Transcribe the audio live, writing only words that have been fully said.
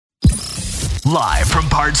Live from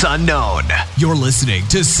parts unknown, you're listening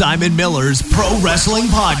to Simon Miller's Pro Wrestling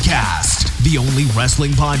Podcast, the only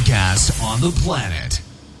wrestling podcast on the planet,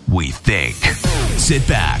 we think. Sit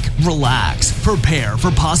back, relax, prepare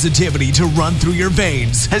for positivity to run through your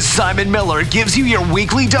veins as Simon Miller gives you your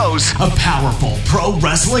weekly dose of powerful pro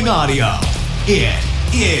wrestling audio. It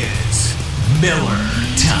is Miller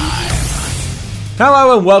Time.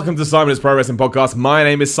 Hello and welcome to Simon's Pro Wrestling Podcast. My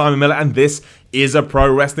name is Simon Miller and this is a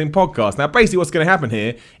pro wrestling podcast. Now basically what's going to happen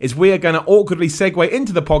here is we are going to awkwardly segue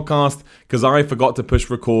into the podcast because I forgot to push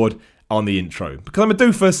record on the intro. Because I'm a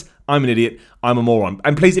doofus, I'm an idiot, I'm a moron.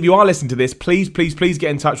 And please, if you are listening to this, please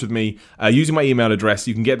get in touch with me using my email address.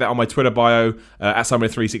 You can get that on my Twitter bio at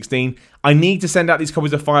Simon316. I need to send out these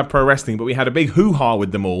copies of Fire Pro Wrestling, but we had a big hoo-ha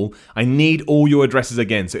with them all. I need all your addresses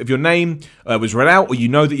again. So if your name was read out or you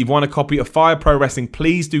know that you've won a copy of Fire Pro Wrestling,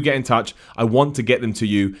 please do get in touch. I want to get them to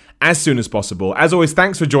you as soon as possible. As always,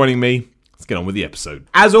 thanks for joining me. Let's get on with the episode.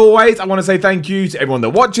 As always, I want to say thank you to everyone that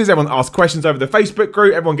watches, everyone that asks questions over the Facebook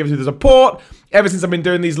group, everyone gives me the support. Ever since I've been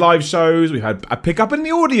doing these live shows, we've had a pickup in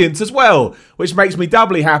the audience as well, which makes me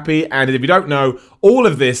doubly happy. And if you don't know, all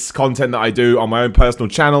of this content that I do on my own personal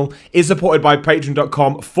channel is supported by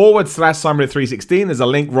patreon.com/Simon316. There's a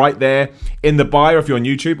link right there in the bio if you're on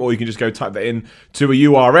YouTube, or you can just go type that in to a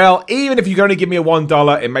URL. Even if you can only give me a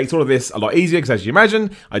 $1, it makes all of this a lot easier because as you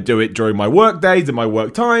imagine, I do it during my work days and my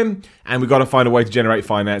work time, and we've got to find a way to generate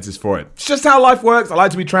finances for it. It's just how life works. I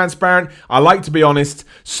like to be transparent. I like to be honest.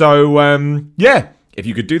 So, yeah, if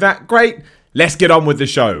you could do that, great. Let's get on with the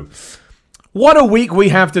show. What a week we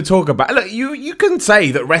have to talk about. Look, you can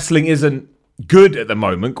say that wrestling isn't good at the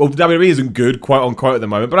moment, or WWE isn't good, quote unquote, at the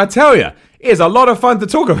moment, but I tell you, it is a lot of fun to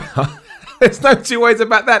talk about. There's no two ways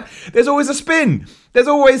about that. There's always a spin. There's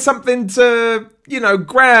always something to,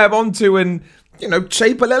 grab onto and,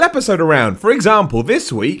 shape a little episode around. For example,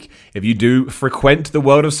 this week, if you do frequent the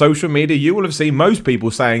world of social media, you will have seen most people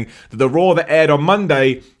saying that the Raw that aired on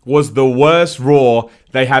Monday was the worst Raw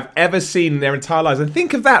they have ever seen in their entire lives. And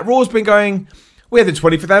think of that. Raw's been going... We had the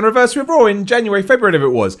 25th anniversary of Raw in January, February, if it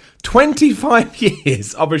was. 25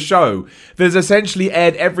 years of a show that has essentially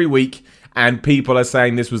aired every week, and people are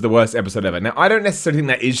saying this was the worst episode ever. Now, I don't necessarily think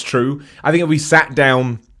that is true. I think if we sat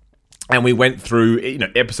down and we went through,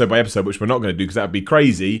 episode by episode, which we're not going to do because that would be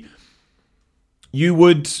crazy, you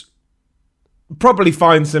would probably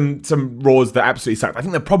find some Raws that absolutely sucked. I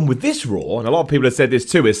think the problem with this Raw, and a lot of people have said this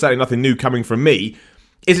too, is certainly nothing new coming from me,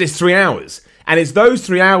 is it's 3 hours. And it's those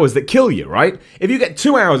 3 hours that kill you, right? If you get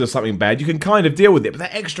 2 hours of something bad, you can kind of deal with it. But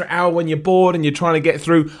that extra hour when you're bored and you're trying to get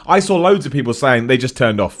through, I saw loads of people saying they just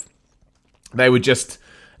turned off. They were just...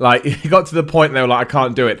 it got to the point they were like, I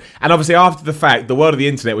can't do it. And obviously after the fact, the world of the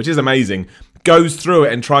internet, which is amazing, goes through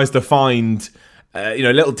it and tries to find,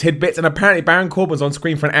 little tidbits. And apparently Baron Corbin was on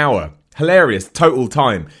screen for an hour. Hilarious, total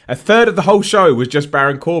time. A third of the whole show was just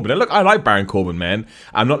Baron Corbin. And look, I like Baron Corbin, man.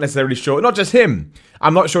 I'm not necessarily sure, not just him.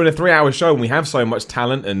 I'm not sure in a 3-hour show when we have so much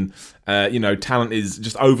talent and, talent is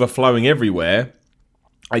just overflowing everywhere.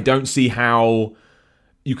 I don't see how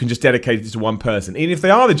you can just dedicate it to one person, even if they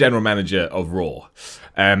are the general manager of Raw.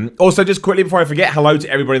 Also, just quickly before I forget, hello to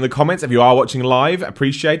everybody in the comments. If you are watching live,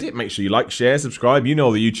 appreciate it. Make sure you like, share, subscribe. You know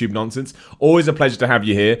all the YouTube nonsense. Always a pleasure to have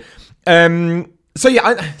you here. So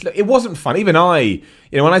yeah, look, it wasn't fun. Even I,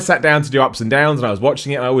 when I sat down to do ups and downs and I was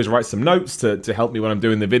watching it, I always write some notes to help me when I'm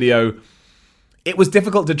doing the video. It was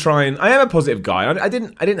difficult to try and... I am a positive guy. I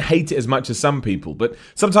didn't hate it as much as some people, but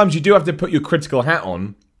sometimes you do have to put your critical hat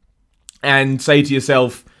on and say to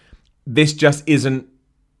yourself, this just isn't...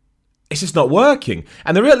 It's just not working.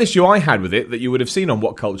 And the real issue I had with it, that you would have seen on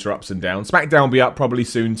What Culture Ups and Downs, SmackDown will be up probably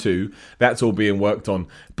soon too. That's all being worked on.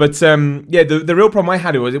 But the real problem I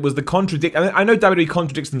had it was the contradict. I know WWE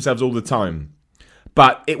contradicts themselves all the time,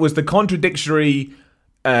 but it was the contradictory.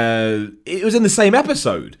 It was in the same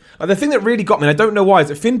episode. The thing that really got me, and I don't know why, is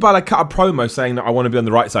that Finn Balor cut a promo saying that I want to be on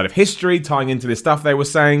the right side of history, tying into this stuff they were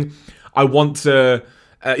saying. I want to.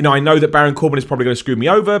 I know that Baron Corbin is probably going to screw me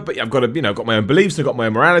over, but I've got to, got my own beliefs, I've got my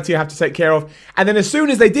own morality I have to take care of. And then as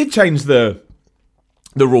soon as they did change the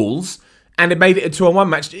rules and it made it a 2-on-1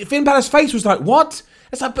 match, Finn Balor's face was like, "What?"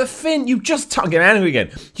 It's like, but Finn, you just I'm getting angry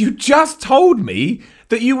again. You just told me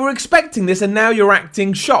that you were expecting this, and now you're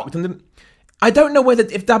acting shocked. And I don't know whether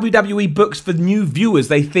if WWE books for new viewers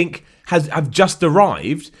they think have just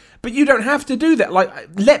arrived, but you don't have to do that.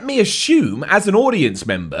 Let me assume as an audience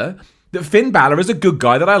member that Finn Balor is a good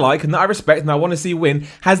guy that I like and that I respect and I want to see win,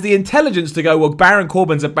 has the intelligence to go, well, Baron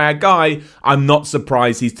Corbin's a bad guy. I'm not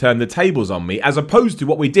surprised he's turned the tables on me, as opposed to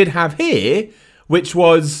what we did have here, which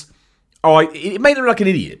was, it made him look like an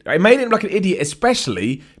idiot. It made him look like an idiot,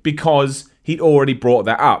 especially because he'd already brought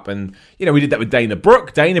that up. And, we did that with Dana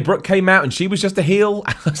Brooke. Dana Brooke came out and she was just a heel.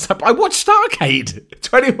 I watched Starrcade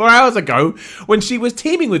 24 hours ago when she was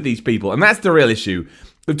teaming with these people. And that's the real issue.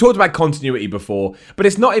 We've talked about continuity before, but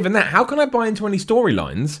it's not even that. How can I buy into any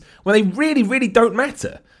storylines when they really, really don't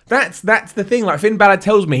matter? That's the thing. Like, Finn Balor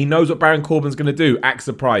tells me he knows what Baron Corbin's going to do. Act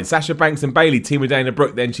surprised. Sasha Banks and Bayley team with Dana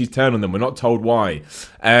Brooke. Then she's turned on them. We're not told why.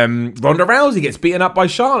 Ronda Rousey gets beaten up by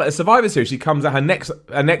Charlotte at Survivor Series. She comes at her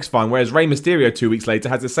next fight, whereas Rey Mysterio 2 weeks later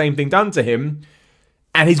has the same thing done to him,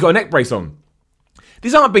 and he's got a neck brace on.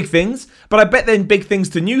 These aren't big things, but I bet they're big things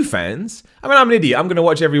to new fans. I mean, I'm an idiot. I'm going to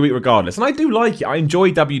watch every week regardless. And I do like it. I enjoy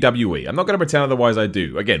WWE. I'm not going to pretend otherwise I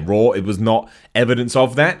do. Again, Raw, it was not evidence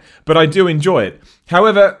of that, but I do enjoy it.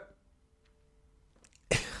 However,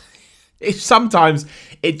 a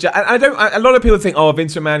lot of people think,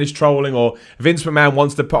 Vince McMahon is trolling or Vince McMahon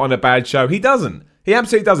wants to put on a bad show. He doesn't. He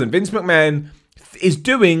absolutely doesn't. Vince McMahon is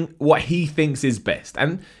doing what he thinks is best.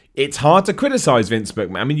 And it's hard to criticize Vince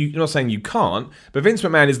McMahon. I mean, you're not saying you can't, but Vince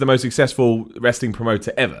McMahon is the most successful wrestling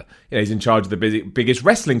promoter ever. He's in charge of the biggest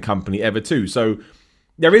wrestling company ever too. So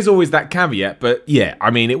there is always that caveat. But yeah,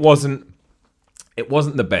 I mean, it wasn't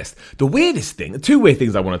the best. The weirdest thing, two weird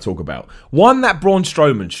things I want to talk about. One, that Braun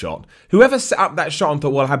Strowman shot. Whoever set up that shot and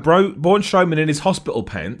thought, well, I have Braun Strowman in his hospital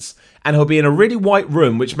pants and he'll be in a really white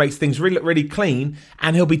room, which makes things really, really clean,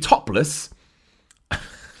 and he'll be topless.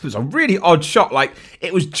 It was a really odd shot. Like,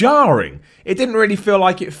 it was jarring. It didn't really feel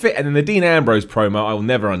like it fit. And then the Dean Ambrose promo, I will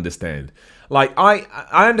never understand. Like, I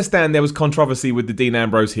understand there was controversy with the Dean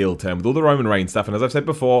Ambrose heel turn, with all the Roman Reigns stuff. And as I've said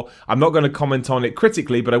before, I'm not going to comment on it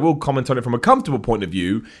critically, but I will comment on it from a comfortable point of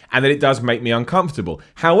view, and that it does make me uncomfortable.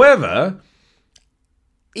 However,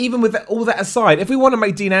 even with all that aside, if we want to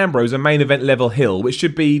make Dean Ambrose a main event level heel, which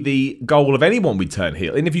should be the goal of anyone we turn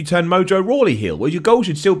heel, and if you turn Mojo Rawley heel, well, your goal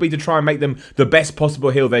should still be to try and make them the best possible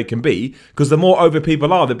heel they can be, because the more over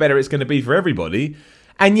people are, the better it's going to be for everybody.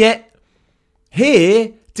 And yet,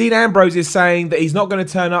 here, Dean Ambrose is saying that he's not going to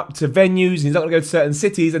turn up to venues, he's not going to go to certain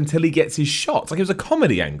cities until he gets his shots. Like, it was a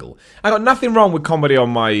comedy angle. I got nothing wrong with comedy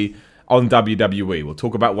on WWE. We'll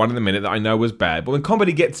talk about one in a minute that I know was bad, but when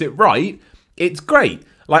comedy gets it right, it's great.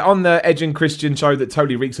 Like on the Edge and Christian show that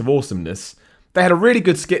totally reeks of awesomeness, they had a really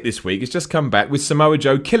good skit this week. It's just come back with Samoa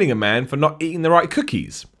Joe killing a man for not eating the right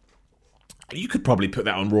cookies. You could probably put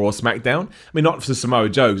that on Raw or SmackDown. I mean, not for Samoa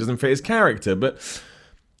Joe, because it doesn't fit his character, but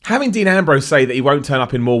having Dean Ambrose say that he won't turn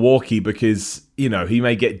up in Milwaukee because, he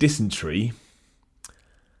may get dysentery.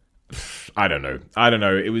 I don't know.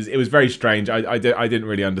 It was very strange. I didn't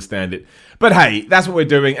really understand it. But hey, that's what we're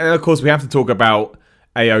doing. And of course, we have to talk about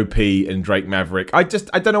AOP and Drake Maverick. I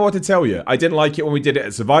don't know what to tell you. I didn't like it when we did it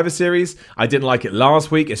at Survivor Series. I didn't like it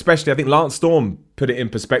last week, especially I think Lance Storm put it in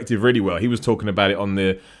perspective really well. He was talking about it on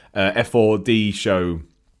the F4D show,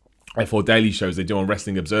 F4 Daily shows they do on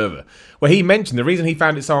Wrestling Observer, where he mentioned the reason he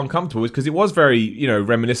found it so uncomfortable is because it was very,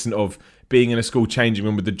 reminiscent of being in a school changing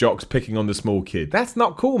room with the jocks picking on the small kid. That's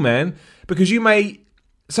not cool, man, because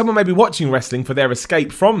someone may be watching wrestling for their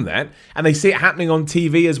escape from that, and they see it happening on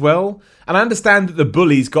TV as well. And I understand that the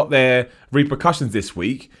bullies got their repercussions this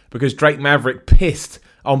week because Drake Maverick pissed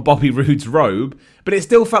on Bobby Roode's robe, but it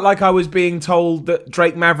still felt like I was being told that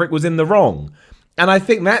Drake Maverick was in the wrong. And I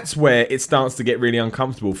think that's where it starts to get really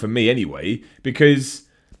uncomfortable for me anyway, because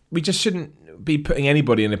we just shouldn't be putting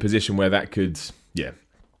anybody in a position where that could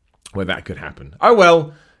happen. Oh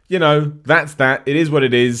well, that's that. It is what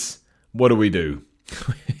it is. What do we do?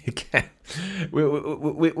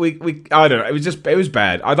 I don't know. It was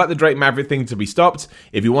bad. I'd like the Drake Maverick thing to be stopped.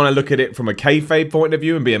 If you want to look at it from a kayfabe point of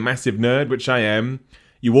view and be a massive nerd, which I am,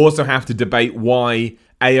 you also have to debate why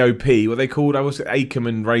AOP, what they called, I was Akam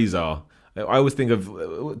and Razor. I always think of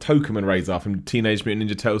Tokum and Razor from Teenage Mutant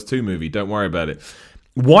Ninja Turtles 2 movie. Don't worry about it.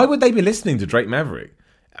 Why would they be listening to Drake Maverick?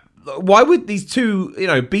 Why would these two,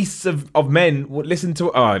 beasts of men listen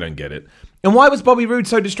to? Oh, I don't get it. And why was Bobby Roode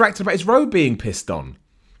so distracted about his robe being pissed on?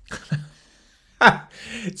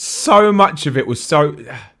 So much of it was so...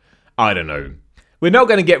 I don't know. We're not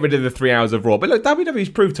going to get rid of the 3 hours of Raw. But look, WWE's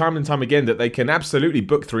proved time and time again that they can absolutely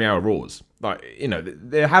book 3 hour Raws. Like,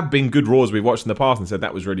 there have been good Raws we've watched in the past and said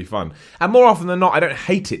that was really fun. And more often than not, I don't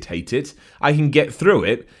hate it. I can get through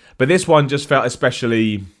it. But this one just felt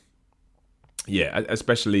especially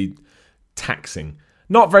taxing.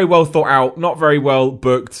 Not very well thought out, not very well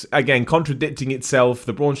booked. Again, contradicting itself.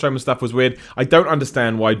 The Braun Strowman stuff was weird. I don't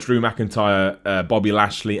understand why Drew McIntyre, Bobby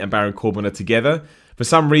Lashley, and Baron Corbin are together. For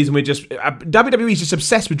some reason, WWE's just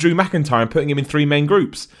obsessed with Drew McIntyre and putting him in 3 main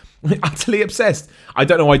groups. Utterly obsessed. I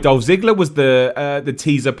don't know why Dolph Ziggler was the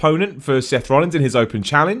tease opponent for Seth Rollins in his open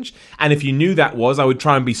challenge. And if you knew that was, I would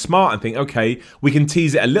try and be smart and think, okay, we can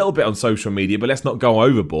tease it a little bit on social media, but let's not go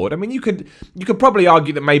overboard. I mean, you could probably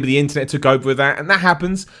argue that maybe the internet took over with that, and that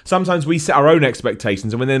happens. Sometimes we set our own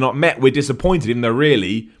expectations, and when they're not met, we're disappointed, even though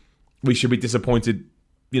really we should be disappointed,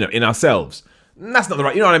 in ourselves. And that's not the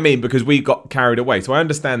right, you know what I mean? Because we got carried away. So I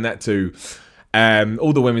understand that too.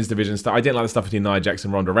 All the women's division stuff. I didn't like the stuff between Nia Jax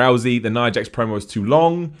and Ronda Rousey. The Nia Jax promo was too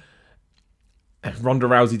long. Ronda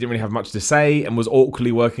Rousey didn't really have much to say and was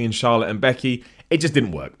awkwardly working in Charlotte and Becky. It just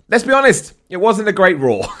didn't work. Let's be honest. It wasn't a great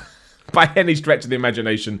Raw by any stretch of the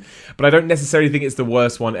imagination. But I don't necessarily think it's the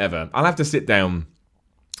worst one ever. I'll have to sit down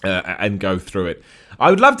and go through it. I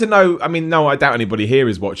would love to know, I mean, no, I doubt anybody here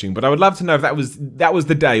is watching, but I would love to know if that was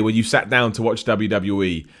the day where you sat down to watch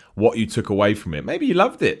WWE, what you took away from it. Maybe you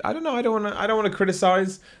loved it. I don't know. I don't want to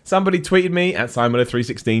criticize. Somebody tweeted me at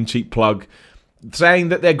Simon316, cheap plug, saying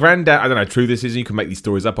that their granddad, I don't know how true this is, you can make these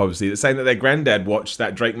stories up obviously, that's saying that their granddad watched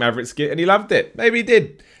that Drake Maverick skit and he loved it. Maybe he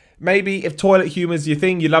did. Maybe if toilet humor's your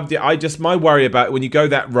thing, you loved it. My worry about it, when you go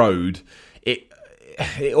that road,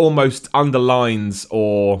 it almost underlines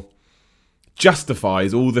or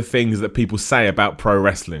justifies all the things that people say about pro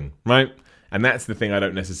wrestling, right? And that's the thing I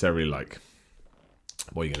don't necessarily like.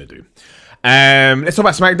 What are you going to do? Let's talk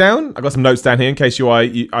about SmackDown. I got some notes down here in case I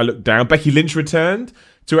looked down. Becky Lynch returned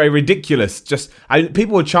to a ridiculous,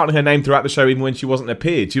 people were chanting her name throughout the show even when she wasn't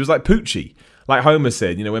appeared. She was like Poochie. Like Homer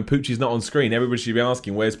said, when Poochie's not on screen, everybody should be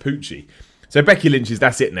asking, where's Poochie? So Becky Lynch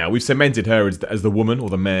that's it now. We've cemented her as the woman or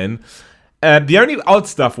the man. The only odd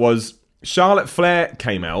stuff was Charlotte Flair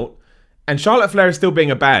came out, and Charlotte Flair is still being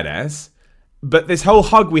a badass, but this whole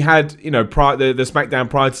hug we had, the SmackDown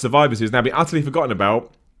prior to Survivor Series has now been utterly forgotten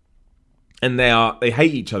about, and they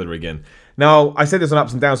hate each other again. Now, I said this on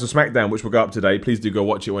Ups and Downs for SmackDown, which will go up today. Please do go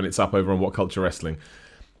watch it when it's up over on What Culture Wrestling.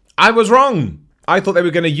 I was wrong. I thought they were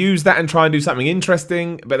going to use that and try and do something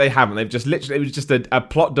interesting, but they haven't. They've just literally, it was just a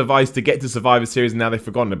plot device to get to Survivor Series, and now they've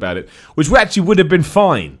forgotten about it, which actually would have been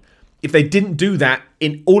fine if they didn't do that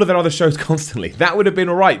in all of their other shows constantly. That would have been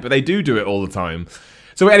alright, but they do it all the time.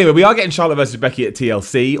 So anyway, we are getting Charlotte versus Becky at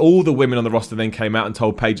TLC. All the women on the roster then came out and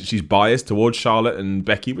told Paige that she's biased towards Charlotte and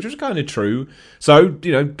Becky, which was kind of true. So,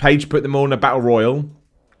 Paige put them all in a battle royal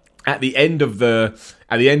at the end of the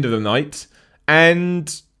night,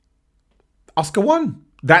 and Asuka won.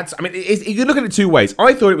 You can look at it two ways.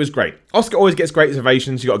 I thought it was great. Asuka always gets great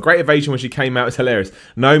ovations. She got a great ovation when she came out. It's hilarious.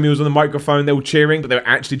 Naomi was on the microphone. They were cheering, but they were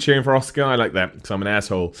actually cheering for Asuka. I like that because I'm an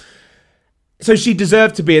asshole. So she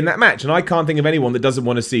deserved to be in that match, and I can't think of anyone that doesn't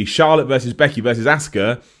want to see Charlotte versus Becky versus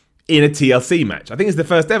Asuka in a TLC match. I think it's the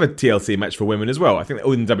first ever TLC match for women as well. I think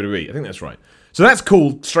in WWE. I think that's right. So that's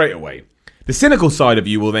cool straight away. The cynical side of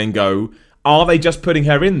you will then go, are they just putting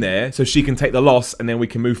her in there so she can take the loss and then we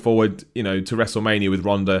can move forward, to WrestleMania with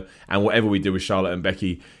Ronda and whatever we do with Charlotte and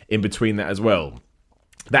Becky in between that as well?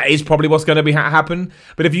 That is probably what's going to be happen.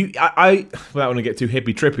 But if you, I don't want to get too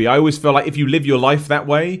hippie trippy. I always feel like if you live your life that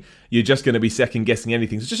way, you're just going to be second guessing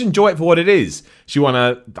anything. So just enjoy it for what it is. She won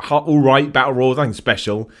a all right battle royal, nothing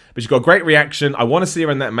special, but she got a great reaction. I want to see her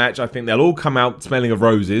in that match. I think they'll all come out smelling of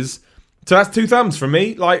roses. So that's 2 thumbs from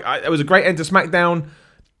me. It was a great end to SmackDown.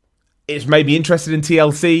 It's made me interested in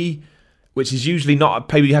TLC, which is usually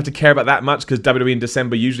not maybe you have to care about that much because WWE in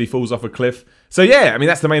December usually falls off a cliff. So yeah,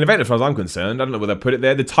 that's the main event as far as I'm concerned. I don't know whether I put it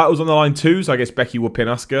there. The title's on the line too, so I guess Becky will pin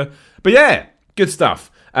Asuka. But yeah, good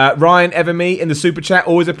stuff. Ryan Everme in the super chat.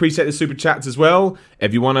 Always appreciate the super chats as well.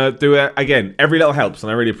 If you want to do it again, every little helps,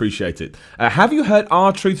 and I really appreciate it. Have you heard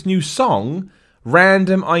R-Truth's new song,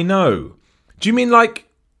 "Random I Know"? Do you mean I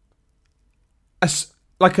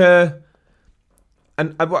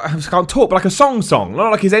can't talk, but like a song,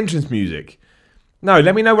 not like his entrance music. No,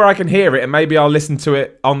 let me know where I can hear it, and maybe I'll listen to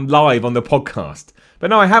it on live on the podcast.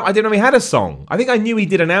 But no, I didn't know he had a song. I think I knew he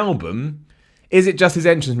did an album. Is it just his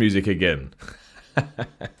entrance music again?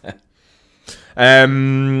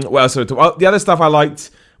 The other stuff I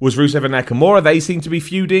liked was Rusev and Nakamura. They seem to be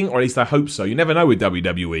feuding, or at least I hope so. You never know with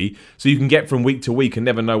WWE, so you can get from week to week and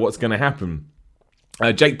never know what's going to happen.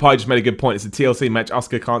 Jake Pye just made a good point. It's a TLC match.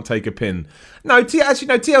 Asuka can't take a pin. No,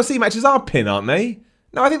 TLC matches are pin, aren't they?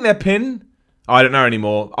 No, I think they're pin. I don't know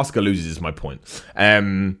anymore. Asuka loses is my point.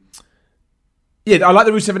 Yeah, I like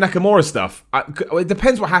the Rusev and Nakamura stuff. It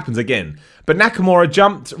depends what happens again. But Nakamura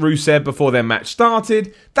jumped Rusev before their match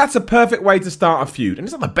started. That's a perfect way to start a feud. And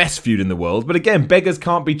it's not the best feud in the world. But again, beggars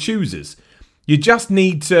can't be choosers. You just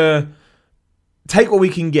need to take what we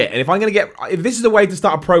can get. And if this is a way to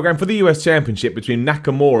start a program for the US Championship between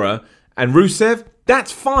Nakamura and Rusev,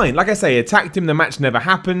 that's fine. Like I say, attacked him, the match never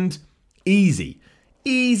happened. Easy.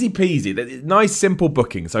 Easy peasy. Nice, simple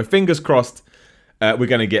booking. So fingers crossed we're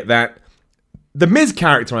going to get that. The Miz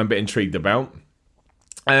character I'm a bit intrigued about.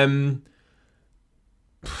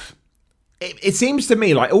 It seems to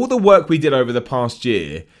me like all the work we did over the past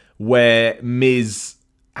year where Miz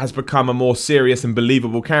has become a more serious and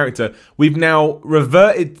believable character, we've now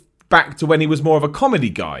reverted back to when he was more of a comedy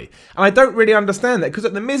guy. And I don't really understand that, because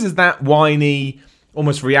The Miz is that whiny,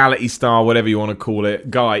 almost reality star, whatever you want to call it,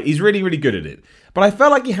 guy. He's really, really good at it. But I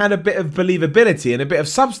felt like he had a bit of believability and a bit of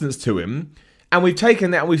substance to him. And we've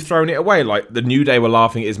taken that and we've thrown it away. Like, the New Day were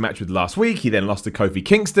laughing at his match with last week. He then lost to Kofi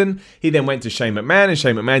Kingston. He then went to Shane McMahon, and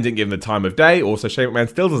Shane McMahon didn't give him the time of day. Also, Shane McMahon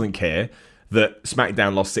still doesn't care that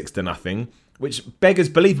SmackDown lost 6-0, which beggars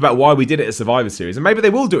belief about why we did it at Survivor Series. And maybe they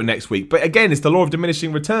will do it next week. But again, it's the law of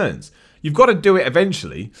diminishing returns. You've got to do it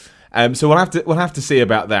eventually. So we'll have to see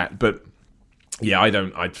about that. But yeah,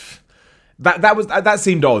 that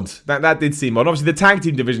seemed odd. That did seem odd. Obviously, the tag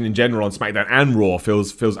team division in general on SmackDown and Raw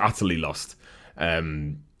feels utterly lost.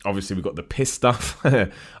 Obviously, we've got the piss stuff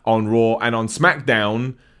on Raw, and on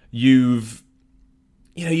SmackDown, you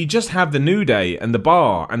just have the New Day and the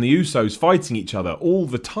Bar and the Usos fighting each other all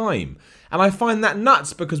the time, and I find that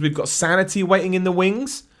nuts because we've got Sanity waiting in the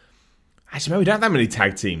wings. Actually, maybe we don't have that many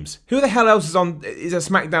tag teams. Who the hell else is a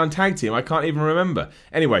SmackDown tag team? I can't even remember.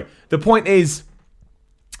 Anyway, the point is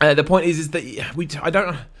that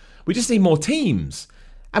we just need more teams.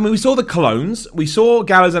 I mean, we saw the Clones, we saw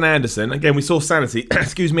Gallows and Anderson, again, we saw Sanity, at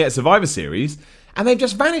Survivor Series, and they've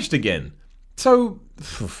just vanished again. So,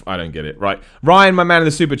 I don't get it. Right. Ryan, my man in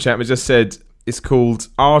the Super Chat, has just said, it's called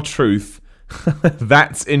R-Truth.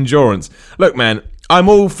 That's endurance. Look, man, I'm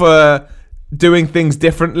all for doing things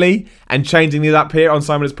differently and changing it up here on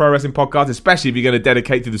Simon's Pro Wrestling Podcast, especially if you're going to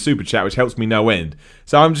dedicate to the Super Chat, which helps me no end.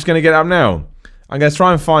 So I'm just going to get up now. I'm going to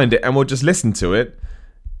try and find it, and we'll just listen to it.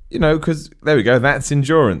 Because, there we go, that's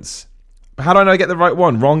endurance. How do I know I get the right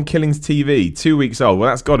one? Ron Killings TV, 2 weeks old. Well,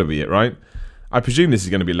 that's got to be it, right? I presume this is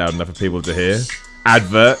going to be loud enough for people to hear.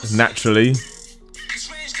 Advert, naturally.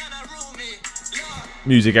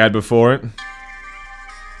 Music ad before it.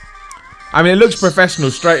 I mean, it looks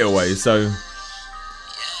professional straight away, so...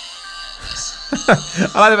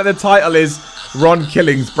 I like that the title is Ron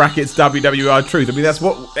Killings, brackets WWR Truth. I mean,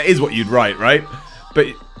 that is what you'd write, right? But...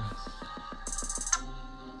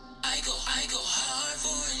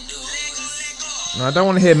 I don't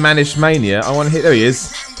want to hear Manish Mania. I want to hear... There he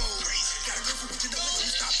is.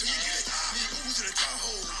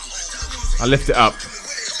 I'll lift it up.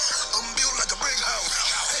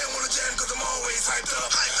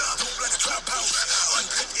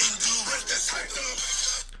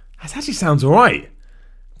 That actually sounds alright.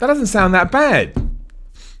 That doesn't sound that bad.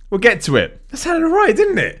 We'll get to it. That sounded alright,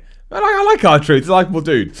 didn't it? I like R-Truth. He's a likeable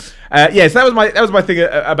dude. So that was my thing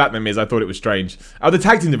about them. I thought it was strange. The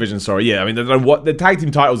tag team division. Sorry, yeah. I mean, I don't know what the tag team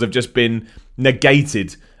titles have just been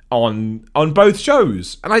negated on both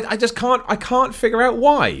shows, and I just can't figure out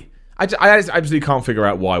why. I absolutely can't figure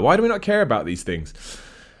out why. Why do we not care about these things?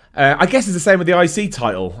 I guess it's the same with the IC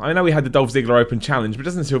title. I know we had the Dolph Ziggler Open Challenge, but it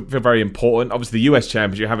doesn't feel very important. Obviously, the US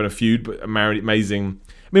Championship, you're having a feud, but amazing.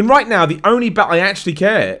 I mean, right now, the only belt I actually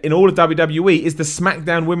care in all of WWE is the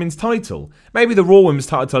SmackDown Women's title. Maybe the Raw Women's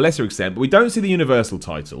title to a lesser extent, but we don't see the Universal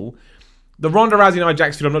title. The Ronda Rousey and Nia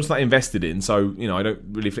Jax feud I'm not just that invested in, so, I don't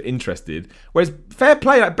really feel interested. Whereas, fair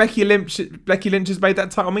play, like Becky Lynch has made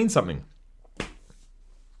that title mean something.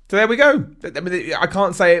 So there we go. I mean, I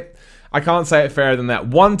can't say it fairer than that.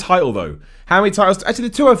 One title, though. How many titles? Actually,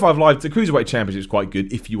 the 205 Live, the Cruiserweight Championship is quite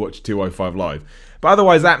good if you watch 205 Live. But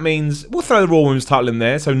otherwise, that means we'll throw the Raw Women's title in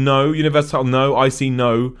there. So no. Universal title, no. IC,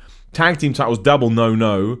 no. Tag team titles, double,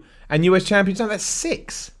 no. And US Championship, that's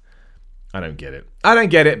 6. I don't get it.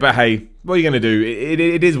 But hey, what are you going to do?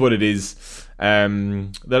 It is what it is. A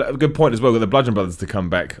good point as well with the Bludgeon Brothers to come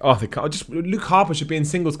back. Oh, they can't. Luke Harper should be in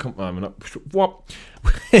singles. What?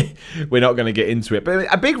 We're not going to get into it. But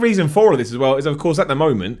a big reason for all of this as well is, of course, at the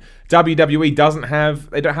moment WWE don't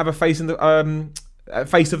have a face in the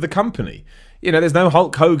face of the company. There's no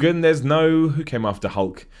Hulk Hogan. There's no who came after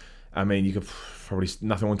Hulk. I mean, you could probably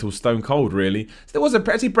nothing until Stone Cold, really. So there was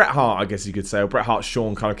actually Bret Hart, I guess you could say. Or Bret Hart,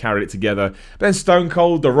 Shawn kind of carried it together. But then Stone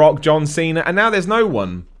Cold, The Rock, John Cena, and now there's no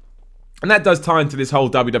one. And that does tie into this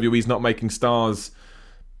whole WWE's not making stars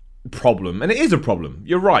problem. And it is a problem.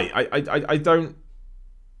 You're right. I don't...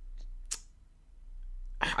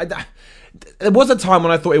 There was a time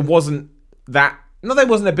when I thought it wasn't that... Not that it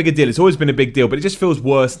wasn't a bigger deal. It's always been a big deal. But it just feels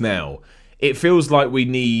worse now. It feels like we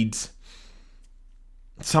need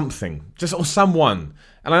something. Or someone.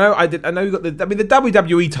 And I know you got the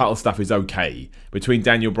WWE title stuff is okay between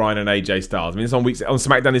Daniel Bryan and AJ Styles. I mean, it's on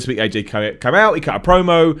SmackDown this week. AJ came out, he cut a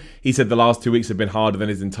promo. He said the last 2 weeks have been harder than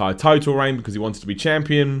his entire title reign because he wanted to be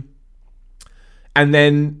champion. And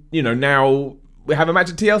then, now we have a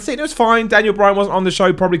match at TLC, and it was fine. Daniel Bryan wasn't on the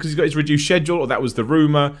show probably because he's got his reduced schedule, or that was the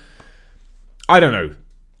rumor. I don't know.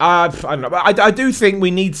 I don't know, but I do think we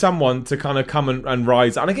need someone to kind of come and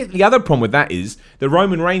rise. And I guess the other problem with that is that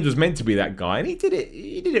Roman Reigns was meant to be that guy, and he did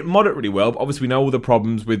it moderately well. But obviously, we know all the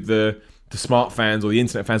problems with the smart fans or the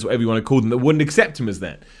internet fans, whatever you want to call them, that wouldn't accept him as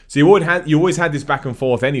that. So you always had this back and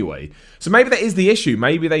forth anyway. So maybe that is the issue.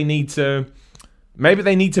 Maybe they need to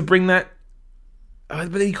bring that.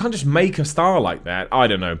 But you can't just make a star like that. I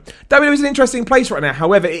don't know. WWE is an interesting place right now.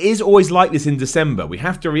 However, it is always like this in December. We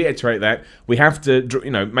have to reiterate that. We have to,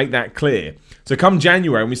 make that clear. So come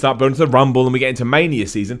January, when we start building to the Rumble and we get into Mania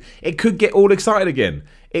season, it could get all excited again.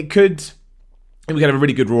 We could have a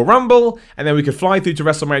really good Royal Rumble, and then we could fly through to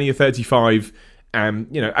WrestleMania 35.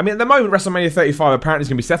 At the moment, WrestleMania 35 apparently is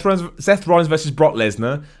going to be Seth Rollins versus Brock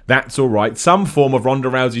Lesnar. That's all right. Some form of Ronda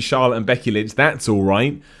Rousey, Charlotte, and Becky Lynch. That's all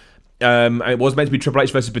right. It was meant to be Triple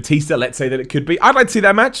H versus Batista. Let's say that it could be. I'd like to see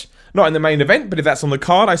that match. Not in the main event, but if that's on the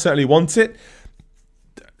card, I certainly want it.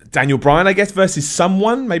 Daniel Bryan, I guess, versus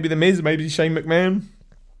someone. Maybe The Miz, maybe Shane McMahon.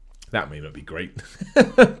 That may not be great.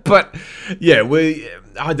 But, yeah,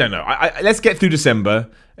 I don't know. Let's get through December.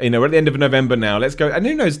 We're at the end of November now. Let's go. And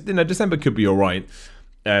who knows, December could be all right.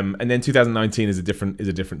 And then 2019 is a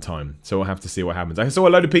different time, so we'll have to see what happens. I saw a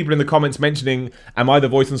load of people in the comments mentioning, "Am I the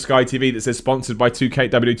voice on Sky TV that says sponsored by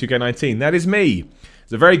 2K19?" That is me.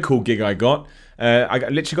 It's a very cool gig I got. I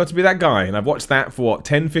literally got to be that guy, and I've watched that for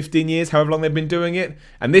 10, 15 years, however long they've been doing it.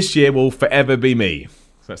 And this year will forever be me.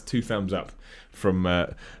 So that's 2 thumbs up from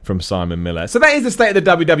Simon Miller. So that is the state of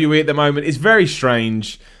the WWE at the moment. It's very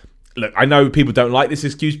strange. Look, I know people don't like this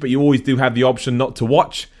excuse, but you always do have the option not to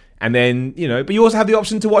watch. And then, but you also have the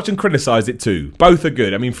option to watch and criticize it too. Both are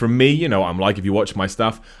good. I mean, for me, I'm like, if you watch my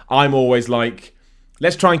stuff, I'm always like,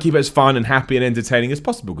 let's try and keep it as fun and happy and entertaining as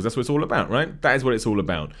possible, because that's what it's all about, right? That is what it's all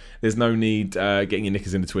about. There's no need getting your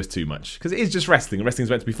knickers in a twist too much, because it is just wrestling.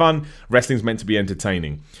 Wrestling's meant to be fun. Wrestling's meant to be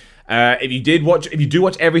entertaining. If you do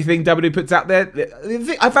watch everything WWE puts out there,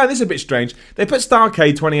 I found this a bit strange. They put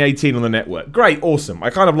Starrcade 2018 on the network. Great, awesome.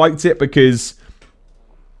 I kind of liked it because,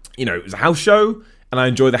 it was a house show. And I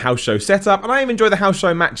enjoy the house show setup, and I even enjoy the house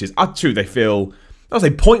show matches. True, they feel, I don't say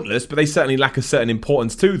pointless, but they certainly lack a certain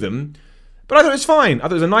importance to them. But I thought it was fine. I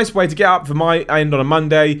thought it was a nice way to get up for my end on a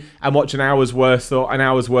Monday and watch an hour's worth of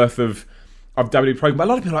WWE program. But a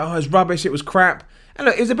lot of people are like, it was rubbish, it was crap. And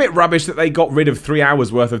look, it was a bit rubbish that they got rid of 3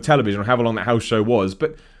 hours worth of television, or however long that house show was.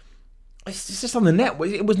 But it's just on the net.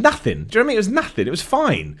 It was nothing. Do you know what I mean? It was nothing. It was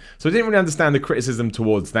fine. So I didn't really understand the criticism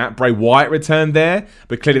towards that. Bray Wyatt returned there,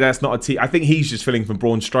 but clearly that's not a team. I think he's just filling for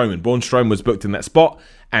Braun Strowman. Braun Strowman was booked in that spot,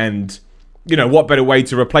 and what better way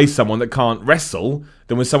to replace someone that can't wrestle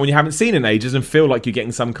than with someone you haven't seen in ages and feel like you're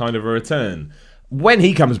getting some kind of a return. When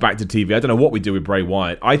he comes back to TV, I don't know what we do with Bray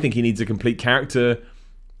Wyatt. I think he needs a complete character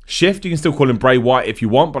shift. You can still call him Bray Wyatt if you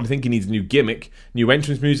want, but I think he needs a new gimmick, new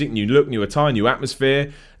entrance music, new look, new attire, new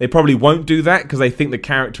atmosphere. They probably won't do that because they think the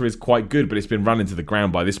character is quite good, but it's been run into the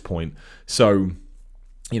ground by this point. So,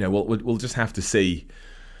 we'll just have to see.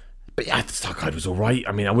 But yeah, Starrcade was all right.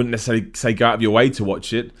 I mean, I wouldn't necessarily say go out of your way to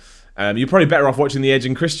watch it. You're probably better off watching the Edge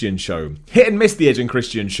and Christian show. Hit and miss the Edge and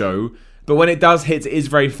Christian show, but when it does hit, it is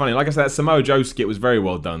very funny. Like I said, that Samoa Joe skit was very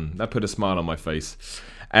well done. That put a smile on my face.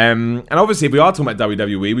 And obviously, if we are talking about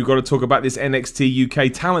WWE, we've got to talk about this NXT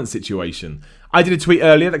UK talent situation. I did a tweet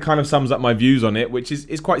earlier that kind of sums up my views on it, which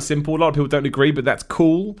is quite simple. A lot of people don't agree, but that's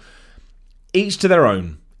cool. Each to their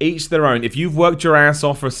own. Each to their own. If you've worked your ass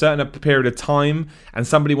off for a certain period of time and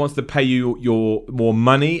somebody wants to pay you your more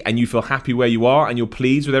money and you feel happy where you are and you're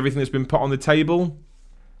pleased with everything that's been put on the table,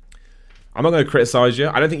 I'm not going to criticize you.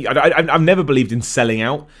 I've never believed in selling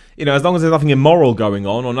out. As long as there's nothing immoral going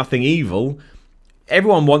on or nothing evil.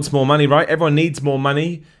 Everyone wants more money, right? Everyone needs more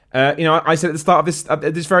money. I said at the start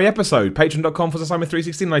of this very episode,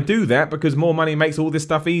 patreon.com/Simon316, and I do that because more money makes all this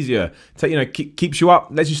stuff easier. Keeps you up,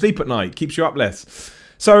 lets you sleep at night, keeps you up less.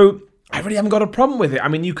 So I really haven't got a problem with it. I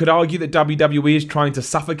mean, you could argue that WWE is trying to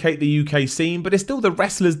suffocate the UK scene, but it's still the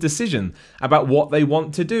wrestlers' decision about what they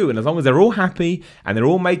want to do. And as long as they're all happy and they're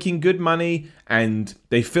all making good money and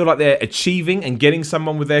they feel like they're achieving and getting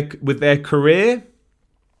someone with their career,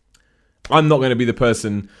 I'm not going to be the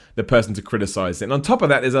person to criticize it. And on top of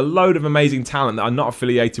that, there's a load of amazing talent that are not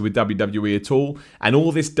affiliated with WWE at all. And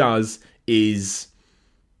all this does is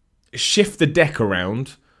shift the deck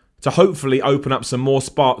around to hopefully open up some more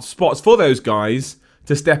spots for those guys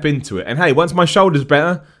to step into it. And hey, once my shoulder's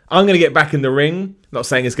better, I'm going to get back in the ring. Not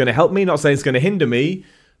saying it's going to help me, not saying it's going to hinder me,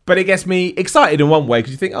 but it gets me excited in one way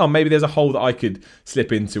because you think, oh, maybe there's a hole that I could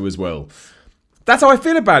slip into as well. That's how I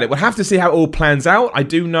feel about it. We'll have to see how it all plans out. I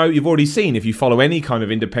do know you've already seen, if you follow any kind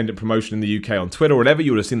of independent promotion in the UK on Twitter or whatever,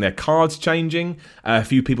 you would have seen their cards changing. A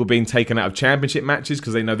few people being taken out of championship matches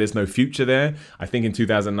because they know there's no future there. I think in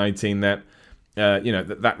 2019 that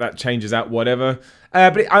that changes out, whatever.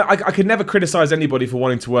 But I could never criticize anybody for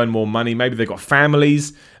wanting to earn more money. Maybe they've got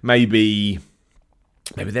families. Maybe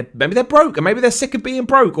they're broke, or maybe they're sick of being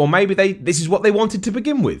broke, or maybe this is what they wanted to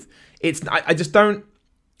begin with. The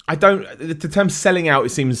term selling out, it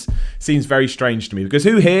seems very strange to me, because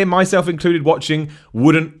who here, myself included, watching,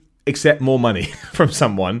 wouldn't accept more money from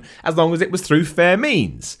someone as long as it was through fair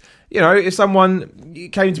means? You know, if someone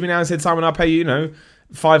came to me now and said, Simon, I'll pay you,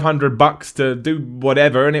 $500 to do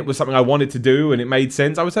whatever, and it was something I wanted to do and it made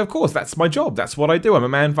sense, I would say, of course, that's my job. That's what I do. I'm a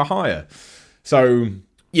man for hire. So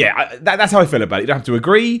yeah, that's how I feel about it. You don't have to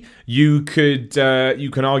agree. You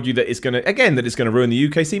can argue that it's going to ruin the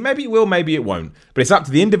UKC. Maybe it will, maybe it won't. But it's up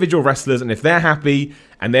to the individual wrestlers, and if they're happy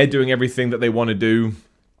and they're doing everything that they want to do,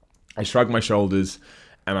 I shrug my shoulders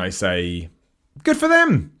and I say, good for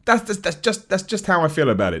them. That's just how I feel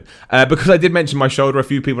about it. Because I did mention my shoulder, a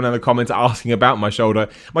few people in the comments are asking about my shoulder.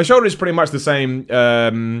 My shoulder is pretty much the same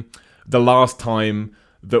the last time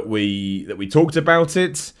that we talked about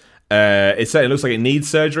it. It certainly looks like it needs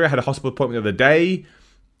surgery. I had a hospital appointment the other day.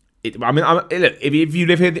 Look, if you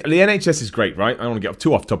live here, the NHS is great, right? I don't want to get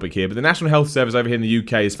too off topic here, but the National Health Service over here in the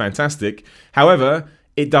UK is fantastic. However,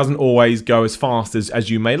 it doesn't always go as fast as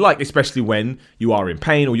you may like, especially when you are in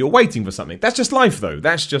pain or you're waiting for something. That's just life, though.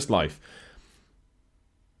 That's just life.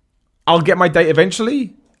 I'll get my date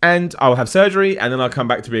eventually, and I'll have surgery, and then I'll come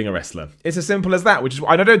back to being a wrestler. It's as simple as that, which is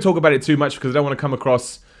why I don't talk about it too much, because I don't want to come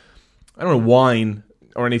across, I don't want to whine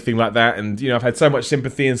or anything like that. And, I've had so much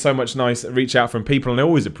sympathy and so much nice reach out from people, and I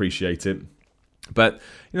always appreciate it. But,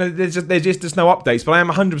 there's just no updates. But I am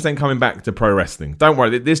 100% coming back to pro wrestling. Don't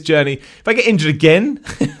worry. This journey, if I get injured again,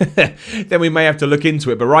 then we may have to look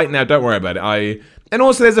into it. But right now, don't worry about it. And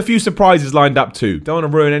also, there's a few surprises lined up too. Don't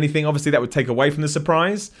want to ruin anything. Obviously, that would take away from the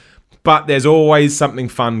surprise. But there's always something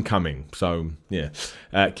fun coming. So, yeah,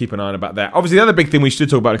 keep an eye on about that. Obviously, the other big thing we should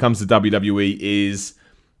talk about when it comes to WWE is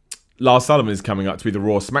Lars Sullivan is coming up to be the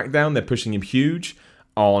Raw SmackDown. They're pushing him huge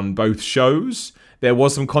on both shows. There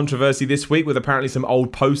was some controversy this week with apparently some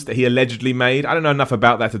old posts that he allegedly made. I don't know enough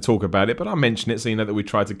about that to talk about it, but I'll mention it so you know that we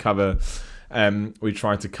try to cover,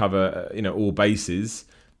 all bases.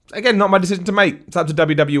 Again, not my decision to make. It's up to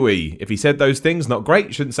WWE. If he said those things, not great.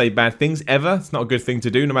 You shouldn't say bad things ever. It's not a good thing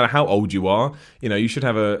to do, no matter how old you are. You should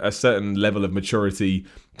have a certain level of maturity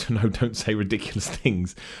to know don't say ridiculous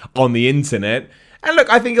things on the internet. And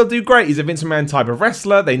look, I think he'll do great. He's a Vince McMahon type of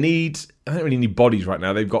wrestler. I don't really need bodies right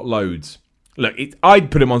now. They've got loads. Look,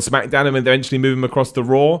 I'd put him on SmackDown and eventually move him across to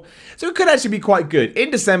Raw. So it could actually be quite good.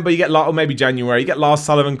 In December, you get, or maybe January, you get Lars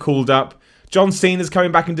Sullivan called up. John Cena's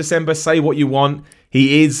coming back in December. Say what you want.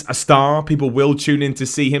 He is a star. People will tune in to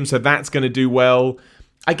see him, so that's going to do well.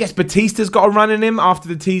 I guess Batista's got a run in him after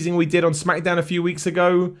the teasing we did on SmackDown a few weeks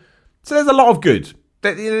ago. So there's a lot of good.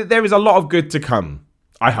 There is a lot of good to come.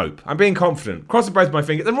 I hope. I'm being confident. Crossing both my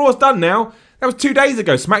fingers. And Raw's done now. That was 2 days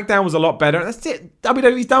ago. SmackDown was a lot better. That's it.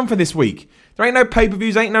 WWE's done for this week. There ain't no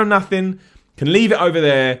pay-per-views, ain't no nothing. Can leave it over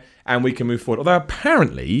there and we can move forward. Although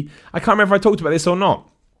apparently, I can't remember if I talked about this or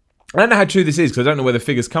not. I don't know how true this is because I don't know where the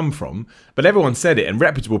figures come from. But everyone said it, and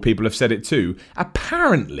reputable people have said it too.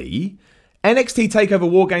 Apparently, NXT TakeOver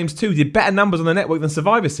War Games 2 did better numbers on the network than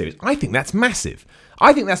Survivor Series. I think that's massive.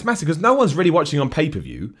 Because no one's really watching on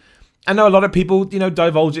pay-per-view. I know a lot of people,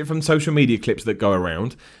 divulge it from social media clips that go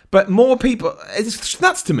around, but more people, it's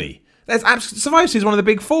nuts to me. Survivor Series is one of the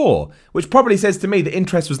big four, which probably says to me the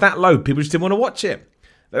interest was that low, people just didn't want to watch it.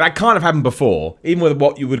 That can't have happened before, even with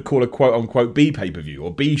what you would call a quote-unquote B pay-per-view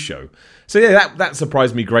or B show. So yeah, that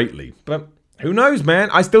surprised me greatly. But who knows, man?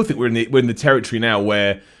 I still think we're in the territory now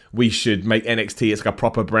where we should make NXT it's like a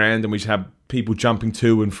proper brand and we should have people jumping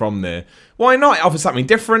to and from there. Why not? It offers something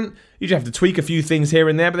different. You just have to tweak a few things here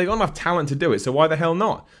and there, but they've got enough talent to do it, so why the hell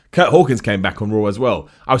not? Kurt Hawkins came back on Raw as well.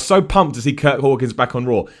 I was so pumped to see Kurt Hawkins back on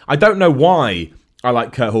Raw. I don't know why I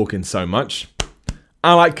like Kurt Hawkins so much.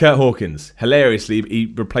 I like Kurt Hawkins. Hilariously, he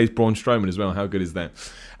replaced Braun Strowman as well. How good is that?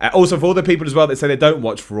 Also, for all the people as well that say they don't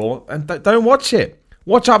watch Raw, and don't watch it.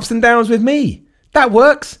 Watch Ups and Downs with me. That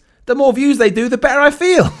works. The more views they do, the better I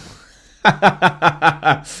feel.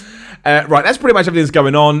 Right, that's pretty much everything that's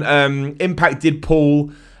going on. Impact did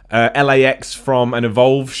pull LAX from an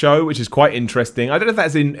Evolve show, which is quite interesting. I don't know if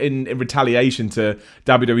that's in retaliation to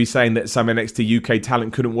WWE saying that some NXT UK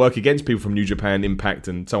talent couldn't work against people from New Japan, Impact,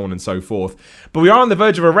 and so on and so forth. But we are on the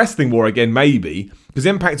verge of a wrestling war again, maybe, because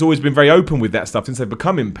Impact's always been very open with that stuff since they've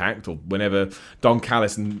become Impact, or whenever Don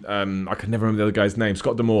Callis and I can never remember the other guy's name,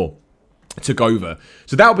 Scott D'Amore, took over.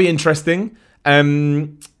 So that'll be interesting.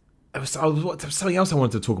 Something else I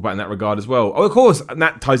wanted to talk about in that regard as well. Oh, of course, and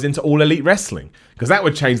that ties into All Elite Wrestling, because that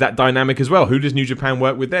would change that dynamic as well. Who does New Japan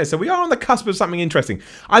work with there? So we are on the cusp of something interesting.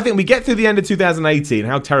 I think we get through the end of 2018.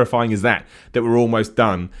 How terrifying is that we're almost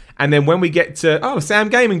done? And then when we get to... Sam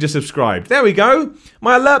Gaming just subscribed. There we go.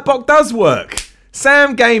 My alert box does work.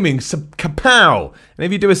 Sam Gaming, kapow. And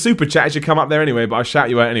if you do a super chat, it should come up there anyway, but I'll shout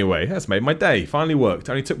you out anyway. That's made my day. Finally worked.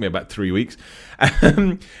 It only took me about 3 weeks.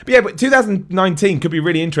 But 2019 could be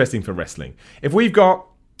really interesting for wrestling. If we've got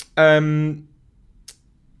AEW,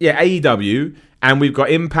 and we've got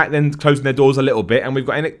Impact then closing their doors a little bit, and we've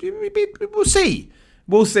got we'll see.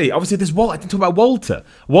 We'll see. Obviously, there's I didn't talk about Walter.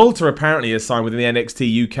 Walter apparently is signed with the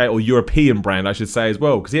NXT UK, or European brand, I should say, as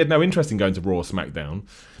well, because he had no interest in going to Raw or SmackDown.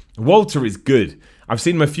 Walter is good. I've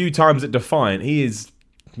seen him a few times at Defiant. He's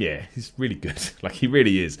really good. Like, he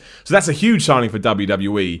really is. So that's a huge signing for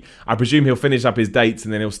WWE. I presume he'll finish up his dates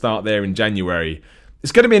and then he'll start there in January.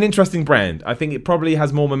 It's going to be an interesting brand. I think it probably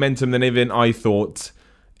has more momentum than even I thought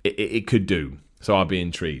it could do. So I'll be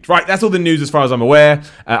intrigued. Right, that's all the news as far as I'm aware.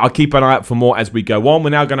 I'll keep an eye out for more as we go on. We're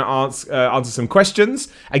now going to answer some questions.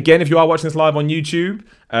 Again, if you are watching this live on YouTube,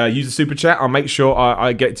 use the super chat. I'll make sure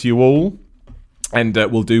I get to you all. And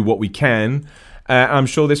we'll do what we can. I'm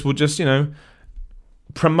sure this will just,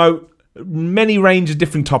 promote many range of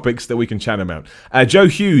different topics that we can chat about. Joe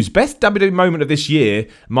Hughes, best WWE moment of this year.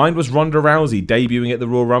 Mine was Ronda Rousey debuting at the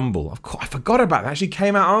Royal Rumble. Of course, I forgot about that. It actually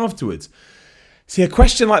came out afterwards. See, a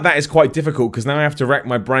question like that is quite difficult because now I have to rack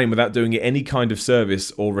my brain without doing it any kind of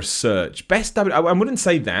service or research. Best WWE, I wouldn't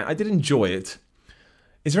say that. I did enjoy it.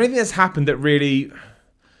 Is there anything that's happened that really...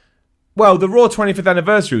 Well, the Raw 25th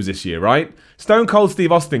anniversary was this year, right? Stone Cold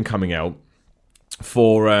Steve Austin coming out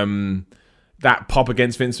for that pop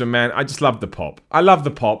against Vince McMahon. I just loved the pop. I love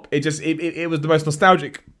the pop. It was the most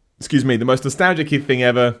nostalgic, the most nostalgic thing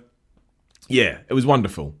ever. Yeah, it was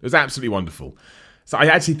wonderful. It was absolutely wonderful. So I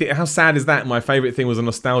actually think, how sad is that? My favourite thing was a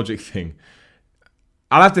nostalgic thing.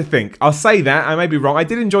 I'll have to think. I'll say that. I may be wrong. I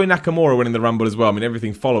did enjoy Nakamura winning the Rumble as well. I mean,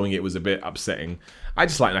 everything following it was a bit upsetting. I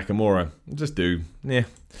just like Nakamura. I just do. Yeah.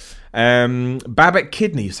 Babbitt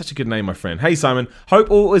Kidney, such a good name, my friend. Hey Simon, hope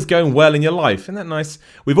all is going well in your life. Isn't that nice?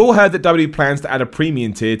 We've all heard that WWE plans to add a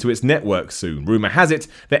premium tier to its network soon. Rumour has it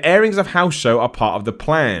that airings of House Show are part of the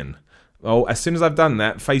plan. Oh, as soon as I've done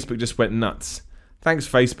that, Facebook just went nuts. Thanks,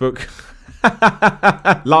 Facebook.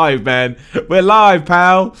 Live, man. We're live,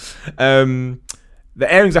 pal.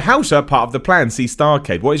 The airings of House are part of the plan. See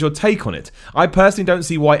Starrcade. What is your take on it? I personally don't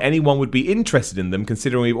see why anyone would be interested in them,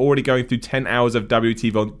 considering we're already going through 10 hours of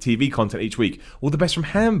WTV content each week. All the best from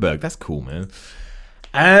Hamburg. That's cool, man.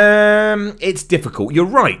 It's difficult. You're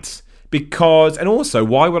right. Because, and also,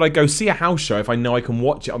 why would I go see a house show if I know I can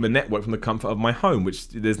watch it on the network from the comfort of my home, which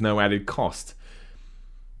there's no added cost?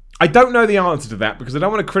 I don't know the answer to that because I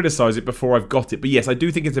don't want to criticise it before I've got it. But yes, I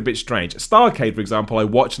do think it's a bit strange. Starrcade, for example, I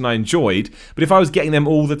watched and I enjoyed. But if I was getting them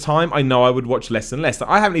all the time, I know I would watch less and less.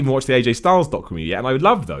 I haven't even watched the AJ Styles documentary yet, and I would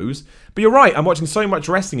love those. But you're right, I'm watching so much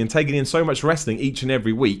wrestling and taking in so much wrestling each and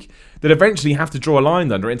every week that eventually you have to draw a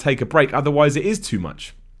line under it and take a break. Otherwise, it is too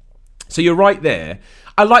much. So you're right there.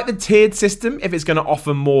 I like the tiered system if it's going to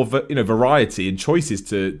offer more, variety and choices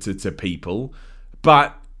to people.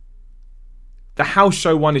 But the house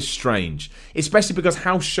show one is strange, especially because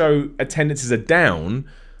house show attendances are down.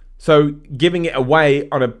 So giving it away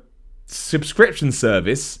on a subscription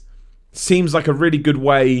service seems like a really good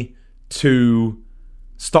way to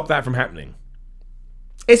stop that from happening.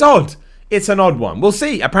 It's odd. It's an odd one. We'll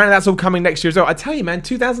see. Apparently that's all coming next year as well. I tell you, man,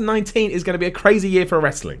 2019 is going to be a crazy year for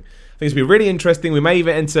wrestling. I think it's going to be really interesting. We may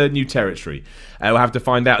even enter new territory. We'll have to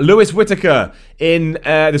find out. Lewis Whitaker in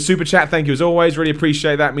the super chat. Thank you as always. Really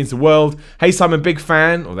appreciate that. It means the world. Hey, Simon, big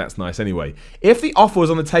fan. Oh, that's nice anyway. If the offer was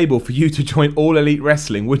on the table for you to join All Elite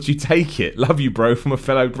Wrestling, would you take it? Love you, bro, from a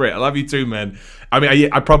fellow Brit. I love you too, man. I mean,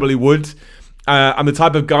 I probably would. I'm the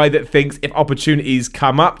type of guy that thinks if opportunities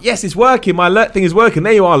come up, yes, it's working. My alert thing is working.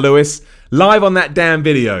 There you are, Lewis. Live on that damn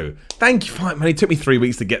video. Thank you. Fine, man. It took me 3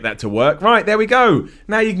 weeks to get that to work. Right, there we go.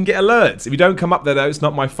 Now you can get alerts. If you don't come up there, though, it's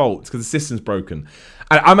not my fault. It's because the system's broken.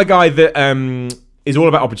 I'm a guy that is all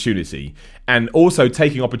about opportunity, and also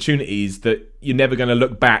taking opportunities that you're never going to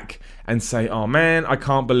look back and say, oh man, I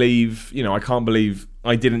can't believe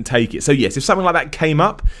I didn't take it. So yes, if something like that came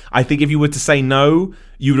up, I think if you were to say no,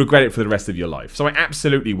 you would regret it for the rest of your life. So I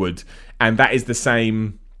absolutely would. And that is the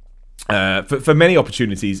same for many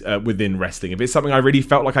opportunities within wrestling. If it's something I really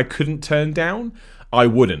felt like I couldn't turn down, I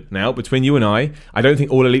wouldn't. Now, between you and I don't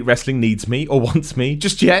think All Elite Wrestling needs me or wants me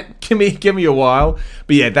just yet. Give me a while.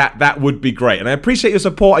 But yeah, that would be great. And I appreciate your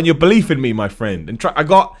support and your belief in me, my friend. And I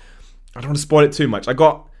don't want to spoil it too much. I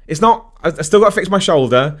still got to fix my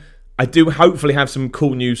shoulder. I do hopefully have some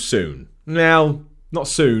cool news soon. Now, not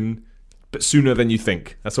soon, but sooner than you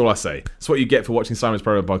think. That's all I say. That's what you get for watching Simon's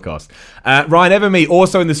Pro Podcast. Ryan Evermeet,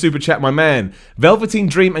 also in the super chat, my man. Velveteen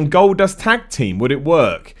Dream and Goldust tag team, would it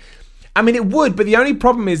work? I mean, it would, but the only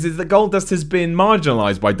problem is that Goldust has been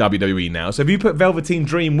marginalized by WWE now. So if you put Velveteen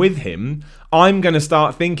Dream with him, I'm going to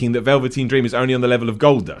start thinking that Velveteen Dream is only on the level of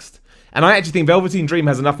Goldust. And I actually think Velveteen Dream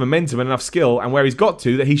has enough momentum and enough skill and where he's got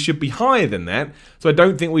to that he should be higher than that. So I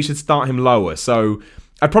don't think we should start him lower. So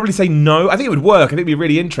I'd probably say no. I think it would work. I think it'd be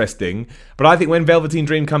really interesting. But I think when Velveteen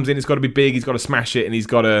Dream comes in, it's got to be big. He's got to smash it, and he's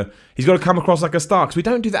got to come across like a star. Because we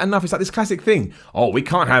don't do that enough. It's like this classic thing. Oh, we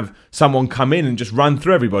can't have someone come in and just run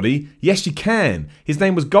through everybody. Yes, you can. His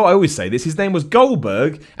name was I always say this. His name was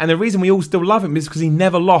Goldberg, and the reason we all still love him is because he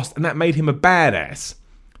never lost, and that made him a badass.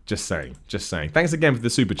 Just saying. Thanks again for the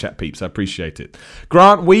super chat, peeps. I appreciate it.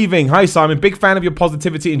 Grant Weaving. Hi, Simon. Big fan of your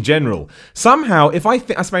positivity in general. Somehow,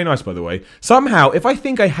 that's very nice, by the way. Somehow, if I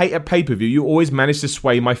think I hate a pay-per-view, you always manage to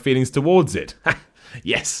sway my feelings towards it.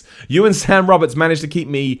 Yes. You and Sam Roberts managed to keep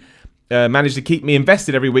me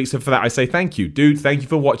invested every week, so for that I say thank you. Dude, thank you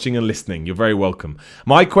for watching and listening. You're very welcome.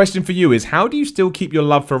 My question for you is, how do you still keep your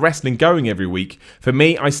love for wrestling going every week? For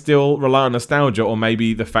me, I still rely on nostalgia, or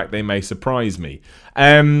maybe the fact they may surprise me.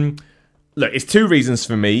 Look, it's two reasons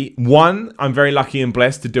for me. One, I'm very lucky and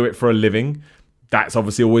blessed to do it for a living. That's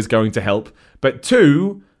obviously always going to help. But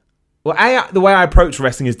two, well, the way I approach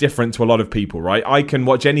wrestling is different to a lot of people, right? I can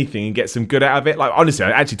watch anything and get some good out of it. Like, honestly,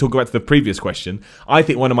 I actually talk about to the previous question. I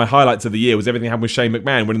think one of my highlights of the year was everything that happened with Shane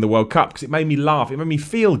McMahon winning the World Cup, because it made me laugh. It made me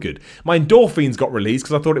feel good. My endorphins got released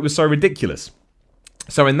because I thought it was so ridiculous.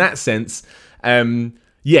 So in that sense,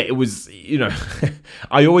 it was,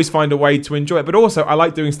 I always find a way to enjoy it. But also, I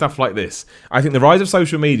like doing stuff like this. I think the rise of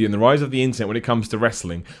social media and the rise of the internet when it comes to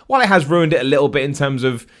wrestling, while it has ruined it a little bit in terms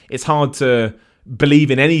of it's hard to believe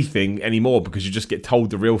in anything anymore because you just get told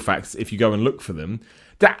the real facts if you go and look for them.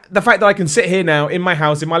 The fact that I can sit here now in my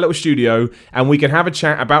house, in my little studio, and we can have a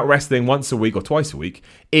chat about wrestling once a week or twice a week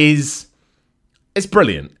it's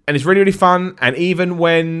brilliant. And it's really, really fun. And even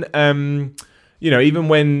when, even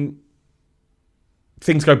when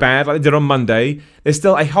things go bad, like they did on Monday, there's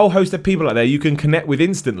still a whole host of people out there you can connect with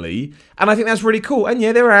instantly, and I think that's really cool. And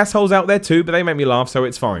yeah, there are assholes out there too, but they make me laugh, so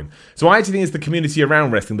it's fine. So I actually think it's the community around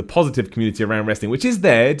wrestling, the positive community around wrestling, which is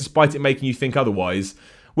there despite it making you think otherwise,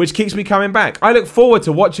 which keeps me coming back. I look forward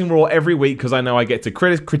to watching Raw every week because I know I get to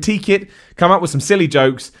critique it, come up with some silly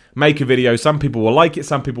jokes, make a video. Some people will like it,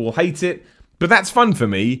 some people will hate it, but that's fun for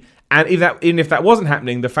me. And even if that wasn't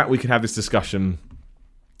happening, the fact we could have this discussion,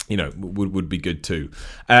 would be good too.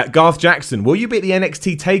 Garth Jackson, will you be at the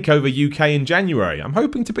NXT TakeOver UK in January? I'm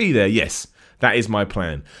hoping to be there, yes. That is my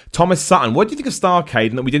plan. Thomas Sutton, what do you think of Starrcade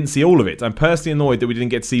and that we didn't see all of it? I'm personally annoyed that we didn't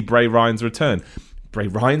get to see Bray Wyatt's return. Bray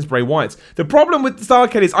Wyatt's. The problem with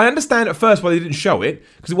Starrcade is I understand at first why they didn't show it,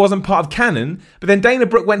 because it wasn't part of canon, but then Dana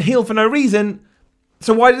Brooke went heel for no reason,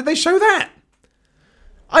 so why did they show that?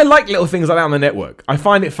 I like little things like that on the network. I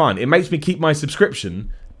find it fun. It makes me keep my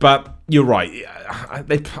subscription. But you're right.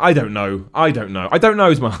 I don't know. I don't know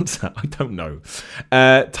is my answer. I don't know.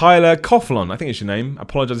 Tyler Coughlin, I think it's your name. I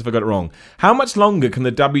apologise if I got it wrong. How much longer can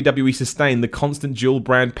the WWE sustain the constant dual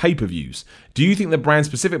brand pay-per-views? Do you think the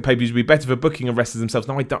brand-specific pay-per-views would be better for booking of wrestlers themselves?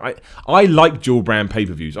 No, I don't. I like dual brand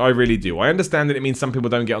pay-per-views. I really do. I understand that it means some people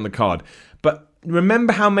don't get on the card. But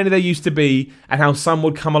remember how many there used to be and how some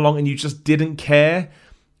would come along and you just didn't care?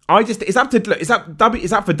 It's up to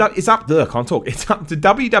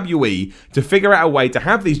WWE to figure out a way to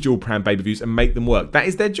have these dual brand pay-per-views and make them work. That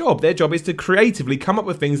is their job. Their job is to creatively come up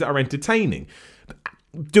with things that are entertaining,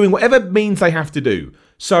 doing whatever means they have to do.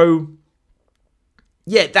 So,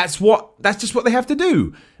 yeah, that's just what they have to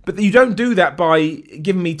do. But you don't do that by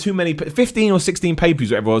giving me too many 15 or 16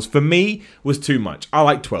 pay-per-views. Whatever it was, for me, was too much. I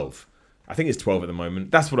like 12. I think it's 12 at the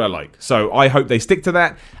moment. That's what I like. So I hope they stick to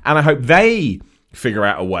that, and I hope they figure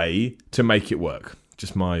out a way to make it work.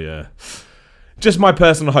 Just my Just my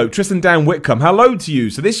personal hope. Tristan Dan Whitcomb, hello to you.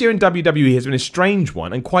 So this year in WWE has been a strange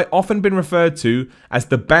one and quite often been referred to as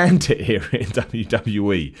the bandit era in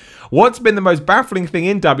WWE. What's been the most baffling thing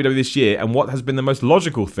in WWE this year and what has been the most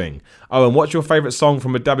logical thing? Oh, and what's your favourite song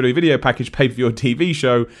from a WWE video package pay-per-view or TV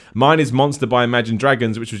show? Mine is Monster by Imagine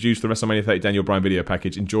Dragons, which was used for the WrestleMania 30 Daniel Bryan video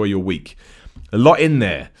package. Enjoy your week. A lot in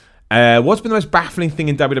there. What's been the most baffling thing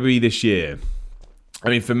in WWE this year? I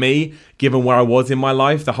mean, for me, given where I was in my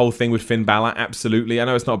life, the whole thing with Finn Balor, absolutely. I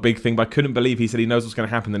know it's not a big thing, but I couldn't believe he said he knows what's going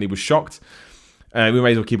to happen, and he was shocked. We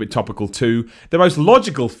may as well keep it topical too. The most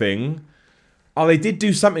logical thing, they did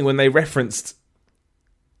do something when they referenced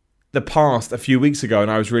the past a few weeks ago, and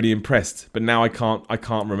I was really impressed. But now I can't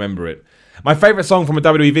remember it. My favourite song from a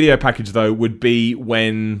WWE video package, though, would be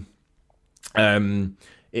when the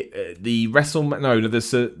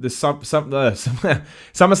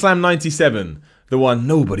SummerSlam '97. The one,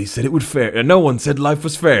 nobody said it would fair. No one said life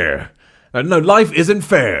was fair. No, life isn't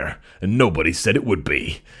fair. And nobody said it would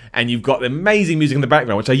be. And you've got the amazing music in the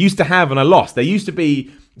background, which I used to have and I lost. There used to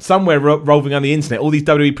be somewhere roving on the internet, all these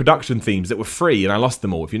WWE production themes that were free, and I lost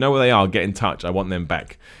them all. If you know where they are, get in touch. I want them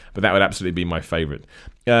back. But that would absolutely be my favourite.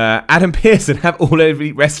 Adam Pearson, have All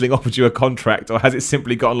Elite Wrestling offered you a contract, or has it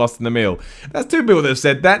simply gotten lost in the mail? That's two people that have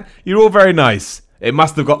said that. You're all very nice. It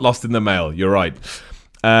must have got lost in the mail. You're right.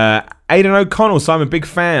 Aidan O'Connell, Simon, big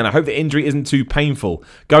fan. I hope the injury isn't too painful.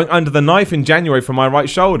 Going under the knife in January for my right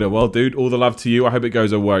shoulder. Well, dude, all the love to you. I hope it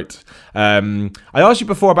goes all right. I asked you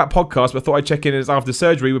before about podcasts, but thought I'd check in as after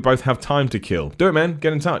surgery we both have time to kill. Do it, man.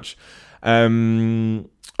 Get in touch.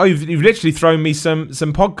 You've literally thrown me some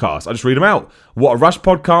podcasts. I'll just read them out. What a Rush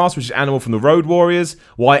podcast, which is Animal from the Road Warriors.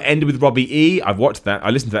 Why It Ended with Robbie E. I've watched that. I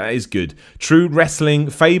listened to that. That is good. True Wrestling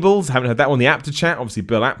Fables. Haven't heard that one. The Apter Chat. Obviously,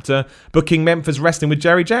 Bill Apter. Booking Memphis Wrestling with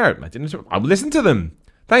Jerry Jarrett. I'll listen to them.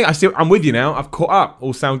 I'm with you now. I've caught up.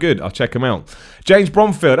 All sound good. I'll check them out. James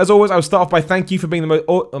Bromfield. As always, I'll start off by thank you for being the most...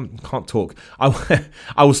 can't talk. I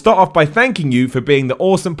will start off by thanking you for being the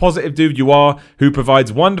awesome, positive dude you are, who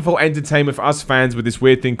provides wonderful entertainment for us fans with this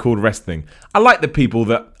weird thing called wrestling. I like the people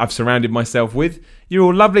that I've surrounded myself with. You're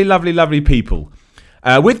all lovely, lovely, lovely people.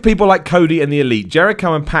 With people like Cody and the Elite,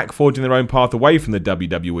 Jericho and Pac forging their own path away from the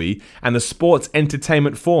WWE and the sports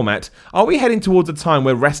entertainment format, are we heading towards a time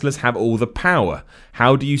where wrestlers have all the power?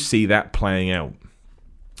 How do you see that playing out?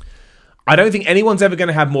 I don't think anyone's ever going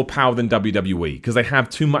to have more power than WWE because they have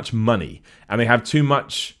too much money and they have too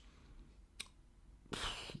much...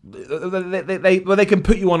 They can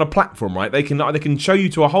put you on a platform, right? They can show you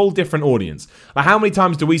to a whole different audience. Like, how many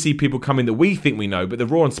times do we see people come in that we think we know, but the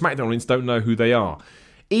Raw and SmackDown audience don't know who they are?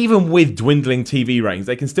 Even with dwindling TV ratings,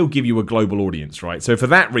 they can still give you a global audience, right? So for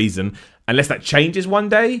that reason, unless that changes one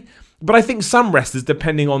day, but I think some wrestlers,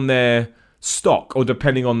 depending on their stock or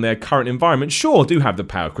depending on their current environment, sure, do have the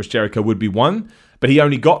power. Chris Jericho would be one. But he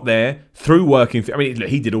only got there through working...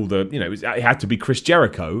 he did all the... it had to be Chris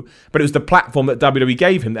Jericho, but it was the platform that WWE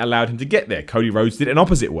gave him that allowed him to get there. Cody Rhodes did it an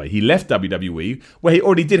opposite way. He left WWE, where he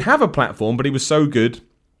already did have a platform, but he was so good,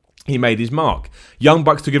 he made his mark. Young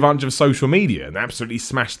Bucks took advantage of social media and absolutely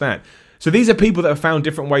smashed that. So these are people that have found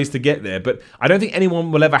different ways to get there, but I don't think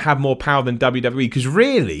anyone will ever have more power than WWE, because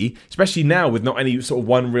really, especially now with not any sort of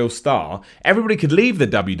one real star, everybody could leave the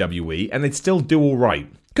WWE and they'd still do all right.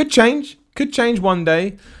 Could change one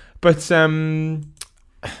day, but I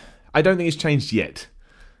don't think it's changed yet.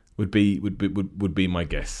 Would be my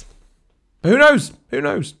guess. But who knows?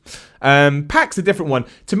 Pac's a different one.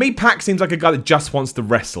 To me, Pac seems like a guy that just wants to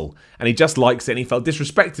wrestle, and he just likes it, and he felt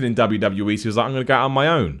disrespected in WWE, so he was like, I'm going to go out on my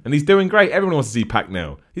own. And he's doing great. Everyone wants to see Pac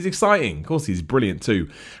now. He's exciting. Of course, he's brilliant too.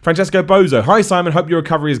 Francesco Bozo. Hi, Simon. Hope your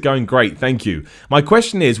recovery is going great. Thank you. My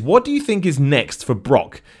question is, what do you think is next for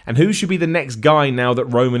Brock? And who should be the next guy now that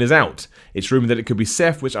Roman is out? It's rumored that it could be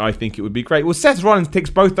Seth, which I think it would be great. Well, Seth Rollins ticks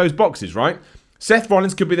both those boxes, right? Seth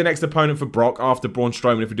Rollins could be the next opponent for Brock after Braun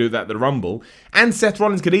Strowman if we do that at the Rumble. And Seth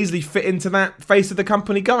Rollins could easily fit into that face of the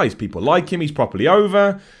company guys. People like him. He's properly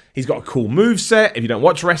over. He's got a cool moveset. If you don't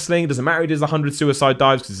watch wrestling, it doesn't matter. He does 100 suicide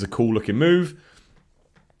dives because it's a cool looking move.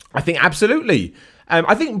 I think absolutely.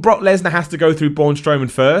 I think Brock Lesnar has to go through Braun Strowman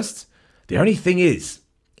first. The only thing is,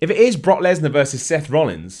 if it is Brock Lesnar versus Seth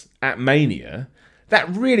Rollins at Mania, that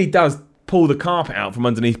really does pull the carpet out from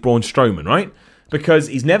underneath Braun Strowman, right? Because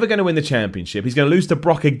he's never going to win the championship. He's going to lose to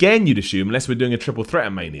Brock again, you'd assume, unless we're doing a triple threat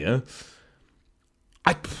at Mania.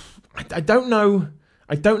 I don't know.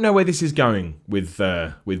 I don't know where this is going with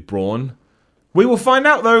Braun. We will find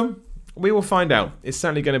out, though. We will find out. It's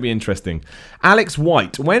certainly going to be interesting. Alex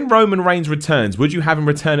White, when Roman Reigns returns, would you have him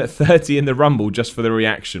return at 30 in the Rumble just for the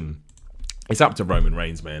reaction? It's up to Roman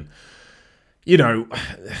Reigns, man. you know,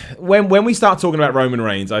 when we start talking about Roman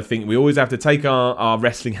Reigns, I think we always have to take our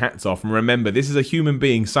wrestling hats off and remember this is a human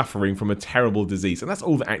being suffering from a terrible disease, and that's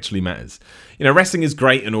all that actually matters. You know, wrestling is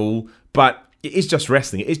great and all, but it is just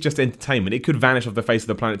wrestling. It is just entertainment. It could vanish off the face of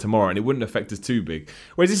the planet tomorrow and it wouldn't affect us too big.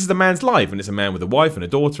 Whereas this is a man's life, and it's a man with a wife and a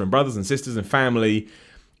daughter and brothers and sisters and family.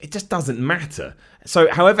 It just doesn't matter.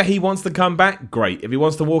 So however he wants to come back, great. If he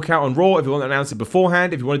wants to walk out on Raw, if he wants to announce it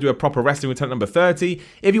beforehand, if you want to do a proper wrestling return number 30,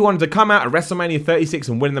 if you wanted to come out at WrestleMania 36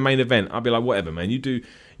 and win the main event, I'd be like, whatever, man.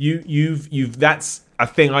 You've that's a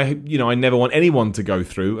thing I never want anyone to go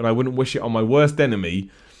through, and I wouldn't wish it on my worst enemy.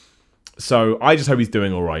 So I just hope he's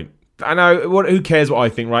doing all right. I know, who cares what I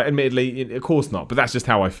think, right? Admittedly, of course not, but that's just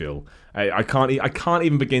how I feel. I can't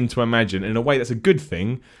even begin to imagine. In a way, that's a good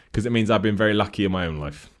thing, because it means I've been very lucky in my own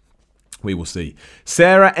life. We will see.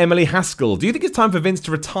 Sarah Emily Haskell, do you think it's time for Vince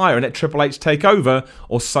to retire and let Triple H take over,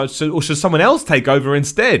 or should someone else take over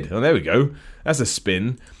instead? Oh, there we go. That's a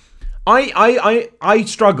spin. I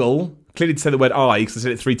struggle, clearly to say the word I, because I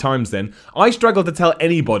said it 3 times then. I struggle to tell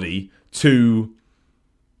anybody to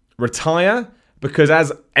retire, because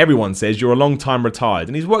as everyone says, you're a long time retired.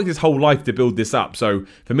 And he's worked his whole life to build this up. So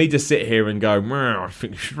for me to sit here and go, I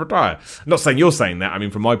think you should retire. I'm not saying you're saying that. I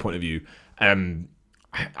mean, from my point of view,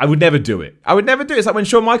 I would never do it. I would never do it. It's like when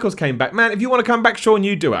Shawn Michaels came back. Man, if you want to come back, Shawn,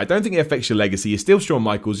 you do it. I don't think it affects your legacy. You're still Shawn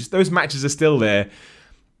Michaels. Those matches are still there.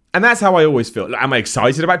 And that's how I always feel. Am I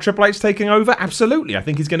excited about Triple H taking over? Absolutely. I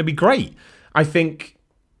think he's going to be great. I think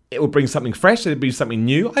it will bring something fresh. It'll be something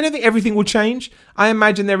new. I don't think everything will change. I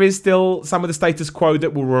imagine there is still some of the status quo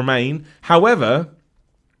that will remain. However,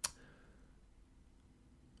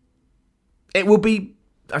 it will be...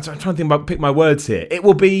 I'm trying to think about, pick my words here. It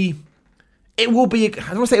will be... I don't want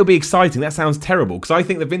to say it'll be exciting. That sounds terrible, because I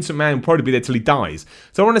think that Vince McMahon will probably be there till he dies.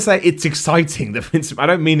 So I want to say it's exciting that Vince... I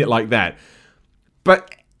don't mean it like that.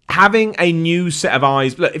 But having a new set of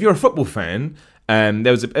eyes... Look, if you're a football fan...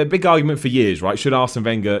 there was a big argument for years, right? Should Arsene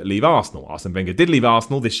Wenger leave Arsenal? Arsene Wenger did leave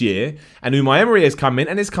Arsenal this year, and Unai Emery has come in,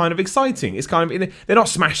 and it's kind of exciting. It's kind of, they're not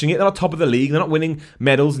smashing it, they're not top of the league, they're not winning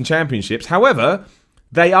medals and championships. However,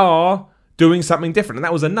 they are doing something different, and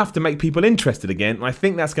that was enough to make people interested again. And I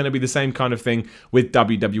think that's going to be the same kind of thing with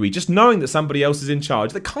WWE. Just knowing that somebody else is in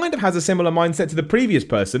charge that kind of has a similar mindset to the previous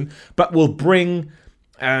person, but will bring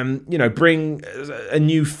a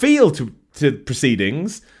new feel to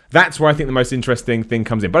proceedings. That's where I think the most interesting thing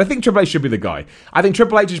comes in. But I think Triple H should be the guy. I think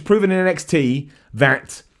Triple H has proven in NXT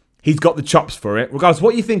that he's got the chops for it, regardless of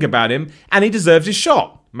what you think about him, and he deserves his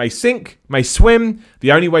shot. May sink, may swim.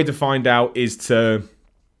 The only way to find out is to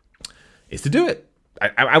do it.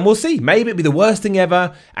 And we'll see. Maybe it'll be the worst thing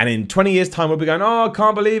ever, and in 20 years' time we'll be going, oh, I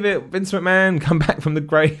can't believe it, Vince McMahon, come back from the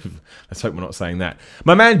grave. Let's hope we're not saying that.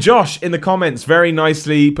 My man Josh in the comments, very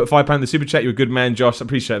nicely, put £5 in the super chat. You're a good man, Josh. I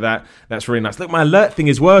appreciate that. That's really nice. Look, my alert thing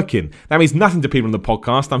is working. That means nothing to people on the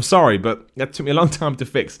podcast. I'm sorry, but that took me a long time to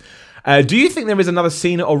fix. Do you think there is another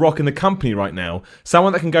Cena or Rock in the company right now?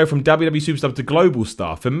 Someone that can go from WWE superstar to global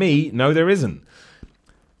star? For me, no, there isn't.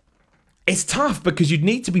 It's tough because you'd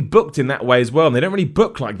need to be booked in that way as well, and they don't really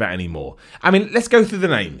book like that anymore. I mean, let's go through the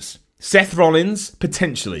names. Seth Rollins,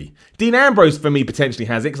 potentially. Dean Ambrose, for me, potentially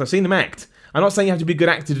has it, because I've seen him act. I'm not saying you have to be a good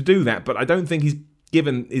actor to do that, but I don't think he's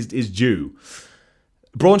given his due.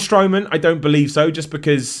 Braun Strowman, I don't believe so, just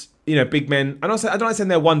because, big men... I don't say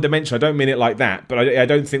they're one dimension, I don't mean it like that, but I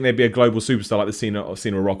don't think they'd be a global superstar like the Cena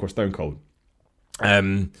or Rock or Stone Cold.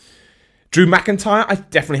 Drew McIntyre, I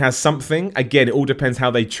definitely has something. Again, it all depends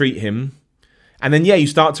how they treat him. And then, you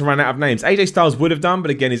start to run out of names. AJ Styles would have done, but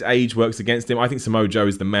again, his age works against him. I think Samoa Joe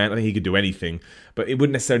is the man. I think he could do anything, but it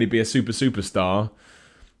wouldn't necessarily be a superstar.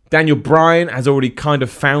 Daniel Bryan has already kind of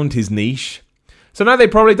found his niche. So now they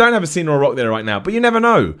probably don't have a Cena or Rock there right now, but you never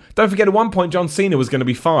know. Don't forget, at one point, John Cena was going to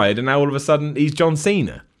be fired, and now all of a sudden, he's John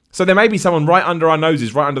Cena. So there may be someone right under our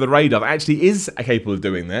noses, right under the radar, that actually is capable of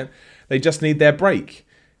doing that. They just need their break.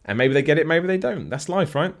 And maybe they get it, maybe they don't. That's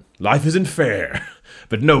life, right? Life isn't fair.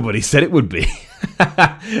 But nobody said it would be.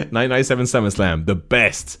 1997 SummerSlam, the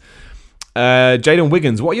best. Jaden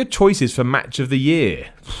Wiggins, what are your choices for match of the year?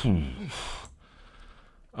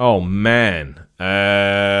 Oh, man.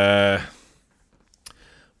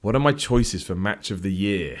 What are my choices for match of the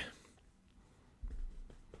year?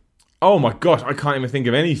 Oh, my gosh, I can't even think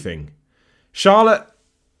of anything. Charlotte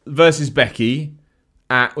versus Becky...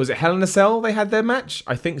 was it Hell in a Cell they had their match?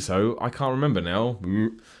 I think so. I can't remember now.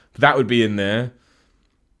 That would be in there.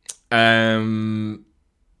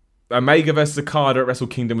 Omega versus Okada at Wrestle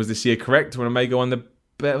Kingdom was this year, correct? When Omega won the...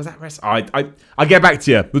 Was that Wrestle? I'll get back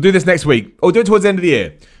to you. We'll do this next week. Or do it towards the end of the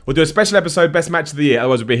year. We'll do a special episode, Best Match of the Year.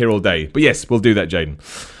 Otherwise, we'll be here all day. But yes, we'll do that, Jaden.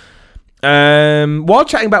 While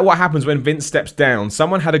chatting about what happens when Vince steps down,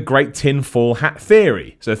 someone had a great tinfoil hat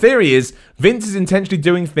theory. So the theory is Vince is intentionally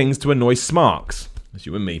doing things to annoy Smarks. That's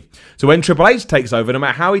you and me. So when Triple H takes over, no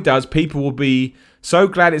matter how he does, people will be so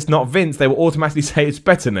glad it's not Vince, they will automatically say it's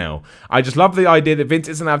better now. I just love the idea that Vince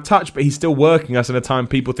isn't out of touch, but he's still working us in a time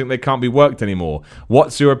people think they can't be worked anymore.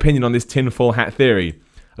 What's your opinion on this tinfoil hat theory?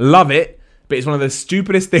 Love it. But it's one of the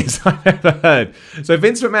stupidest things I've ever heard. So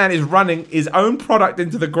Vince McMahon is running his own product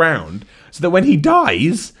into the ground so that when he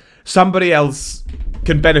dies, somebody else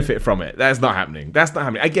can benefit from it. That's not happening. That's not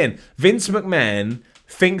happening. Again, Vince McMahon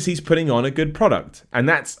thinks he's putting on a good product. And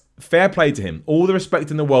that's fair play to him. All the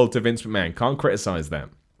respect in the world to Vince McMahon. Can't criticize that.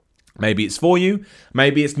 Maybe it's for you.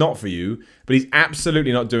 Maybe it's not for you. But he's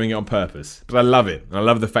absolutely not doing it on purpose. But I love it. And I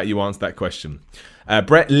love the fact you answered that question.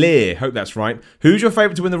 Brett Lear, hope that's right. Who's your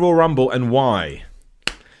favourite to win the Royal Rumble and why?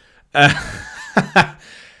 I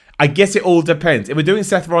guess it all depends. If we're doing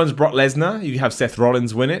Seth Rollins, Brock Lesnar, you have Seth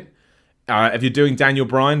Rollins win it. If you're doing Daniel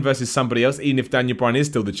Bryan versus somebody else, even if Daniel Bryan is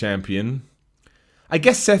still the champion, I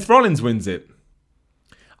guess Seth Rollins wins it.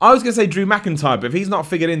 I was going to say Drew McIntyre, but if he's not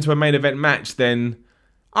figured into a main event match, then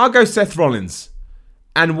I'll go Seth Rollins.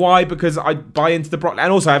 And why? Because I buy into the Brock...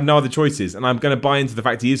 And also I have no other choices. And I'm going to buy into the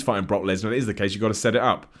fact he is fighting Brock Lesnar. If it is the case, you've got to set it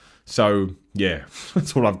up. So, yeah.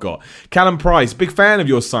 That's all I've got. Callum Price. Big fan of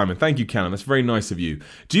yours, Simon. Thank you, Callum. That's very nice of you.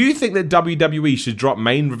 Do you think that WWE should drop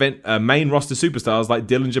main roster superstars like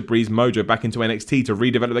Dillinger, Breeze, Mojo back into NXT to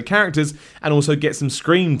redevelop their characters and also get some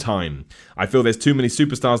screen time? I feel there's too many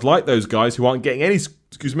superstars like those guys who aren't getting any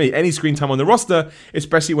screen time on the roster,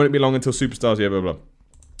 especially when it be long until superstars, yeah, blah, blah.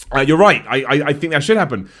 You're right. I think that should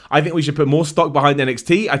happen. I think we should put more stock behind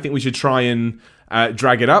NXT. I think we should try and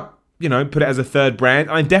drag it up. You know, put it as a third brand.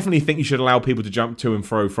 And I definitely think you should allow people to jump to and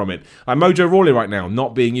fro from it. Like Mojo Rawley right now,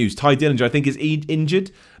 not being used. Ty Dillinger, I think, is injured,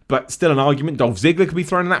 but still an argument. Dolph Ziggler could be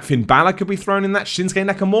thrown in that. Finn Balor could be thrown in that. Shinsuke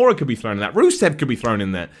Nakamura could be thrown in that. Rusev could be thrown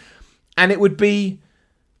in there. And it would be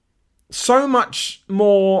so much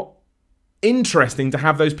more interesting to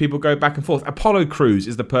have those people go back and forth. Apollo Crews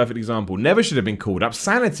is the perfect example. Never should have been called up.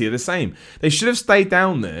 Sanity are the same. They should have stayed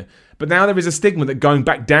down there. But now there is a stigma that going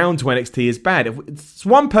back down to NXT is bad. It's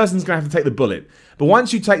one person's going to have to take the bullet. But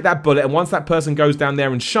once you take that bullet and once that person goes down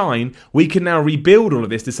there and shine, we can now rebuild all of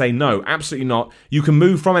this to say, no, absolutely not. You can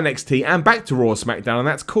move from NXT and back to Raw or SmackDown, and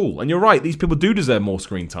that's cool. And you're right, these people do deserve more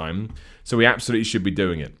screen time. So we absolutely should be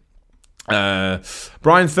doing it.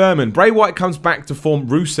 Brian Thurman, Bray Wyatt comes back to form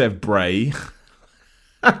Rusev Bray.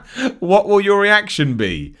 What will your reaction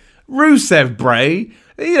be? Rusev Bray?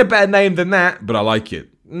 They need a better name than that, but I like it.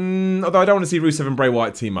 Although I don't want to see Rusev and Bray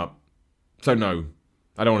Wyatt team up. So no,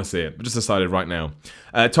 I don't want to see it. I just decided right now.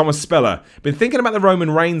 Thomas Speller, been thinking about the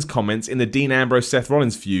Roman Reigns comments in the Dean Ambrose-Seth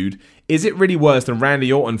Rollins feud. Is it really worse than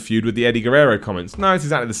Randy Orton feud with the Eddie Guerrero comments? No, it's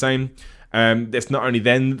exactly the same. It's not only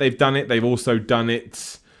then that they've done it, they've also done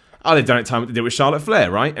it... Oh, they've done it time they did with Charlotte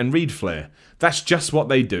Flair, right? And Reed Flair. That's just what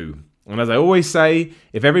they do. And as I always say,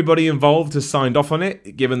 if everybody involved has signed off on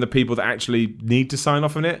it, given the people that actually need to sign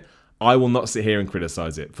off on it, I will not sit here and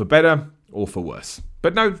criticize it. For better or for worse.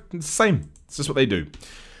 But no, it's the same. It's just what they do.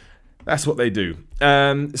 That's what they do.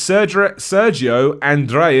 Sergio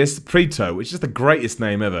Andreas Prieto, which is the greatest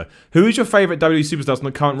name ever. Who is your favourite WWE superstars on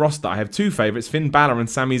the current roster? I have two favourites, Finn Balor and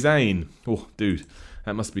Sami Zayn. Oh, dude,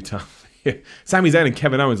 that must be tough. Sami Zayn and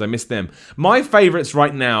Kevin Owens, I miss them. My favourites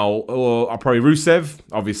right now are probably Rusev,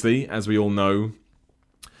 obviously, as we all know.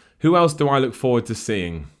 Who else do I look forward to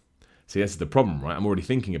seeing? See, this is the problem, right? I'm already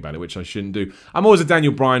thinking about it, which I shouldn't do. I'm always a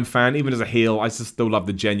Daniel Bryan fan, even as a heel. I still love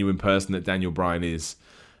the genuine person that Daniel Bryan is.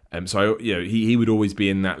 So, you know, he would always be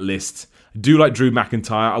in that list. I do like Drew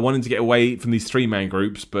McIntyre. I want him to get away from these three-man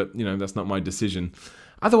groups, but, you know, that's not my decision.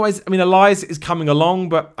 Otherwise, I mean, Elias is coming along,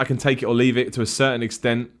 but I can take it or leave it to a certain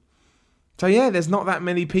extent. So yeah, there's not that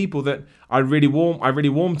many people that I really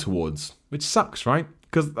warm towards, which sucks, right?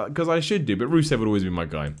 Because I should do, but Rusev would always be my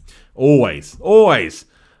guy. Always.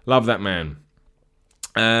 Love that man.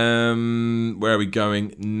 Where are we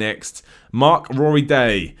going next? Mark Rory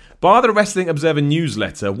Day. Bar the Wrestling Observer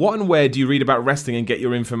newsletter, what and where do you read about wrestling and get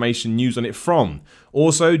your information news on it from?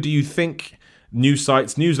 Also, do you think news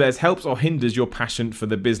sites, newsletters helps or hinders your passion for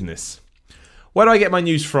the business? Where do I get my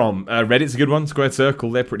news from? Reddit's a good one. Squared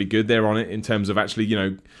Circle, they're pretty good. They're on it in terms of actually, you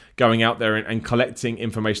know, going out there and collecting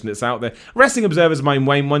information that's out there. Wrestling Observer's my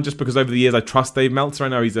main one, just because over the years I trust Dave Meltzer. I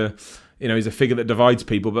know he's a figure that divides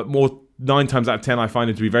people, but 9 times out of 10 I find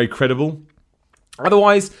him to be very credible.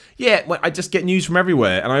 Otherwise, yeah, I just get news from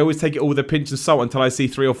everywhere, and I always take it all with a pinch of salt until I see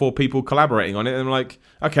 3 or 4 people collaborating on it, and I'm like,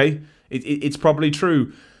 okay, it's probably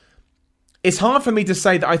true. It's hard for me to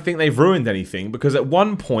say that I think they've ruined anything, because at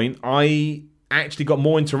one point I actually got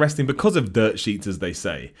more into wrestling because of dirt sheets, as they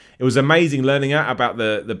say. It was amazing learning out about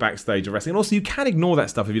the backstage of wrestling. And also, you can ignore that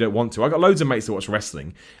stuff if you don't want to. I got loads of mates that watch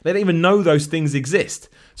wrestling. They don't even know those things exist.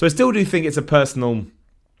 So I still do think it's a personal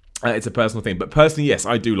thing. But personally, yes,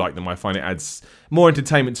 I do like them. I find it adds more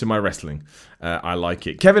entertainment to my wrestling. I like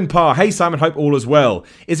it. Kevin Parr, hey Simon, hope all is well.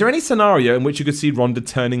 Is there any scenario in which you could see Ronda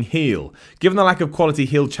turning heel? Given the lack of quality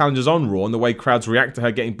heel challengers on Raw and the way crowds react to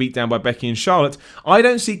her getting beat down by Becky and Charlotte, I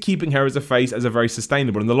don't see keeping her as a face as a very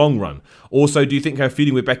sustainable in the long run. Also, do you think her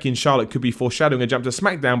feuding with Becky and Charlotte could be foreshadowing a jump to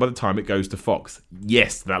SmackDown by the time it goes to Fox?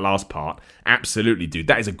 Yes, that last part. Absolutely, dude.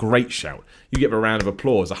 That is a great shout. You give a round of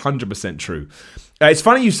applause. 100% true. It's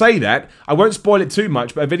funny you say that. I won't spoil it too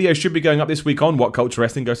much, but a video should be going up this week on What Culture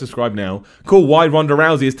Wrestling. Go subscribe now. Cool. Why Ronda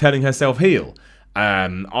Rousey is turning herself heel.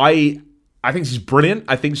 I think she's brilliant.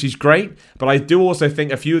 I think she's great. But I do also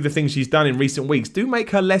think a few of the things she's done in recent weeks do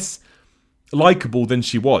make her less likable than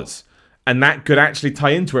she was. And that could actually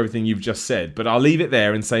tie into everything you've just said. But I'll leave it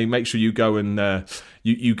there and say make sure you go and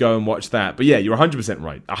you go and watch that. But yeah, you're 100%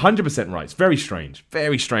 right. 100% right. It's very strange.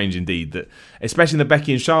 Very strange indeed. That, especially in the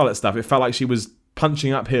Becky and Charlotte stuff, it felt like she was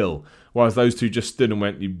punching uphill, whereas those two just stood and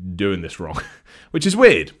went, "You're doing this wrong," which is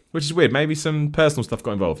weird. Maybe some personal stuff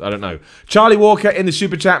got involved. I don't know. Charlie Walker in the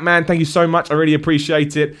super chat, man. Thank you so much. I really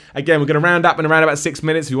appreciate it. Again, we're going to round up in around about 6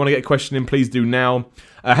 minutes. If you want to get a question in, please do now.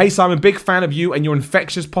 Hey Simon, big fan of you and your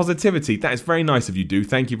infectious positivity. That is very nice of you, dude.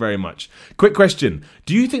 Thank you very much. Quick question: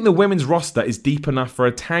 do you think the women's roster is deep enough for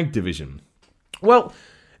a tag division? Well,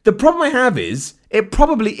 the problem I have is, it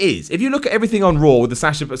probably is. If you look at everything on Raw with the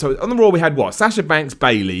Sasha... So on the Raw we had what? Sasha Banks,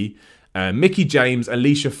 Bayley, Mickie James,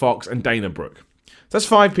 Alicia Fox, and Dana Brooke. So that's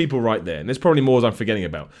 5 people right there. And there's probably more I'm forgetting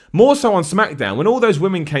about. More so on SmackDown, when all those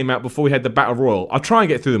women came out before we had the Battle Royal. I'll try and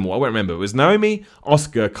get through them all. I won't remember. It was Naomi,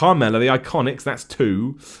 Asuka, Carmella, the Iconics. That's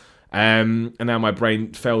 2. And now my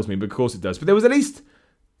brain fails me, but of course it does. But there was at least,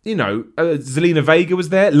 Zelina Vega was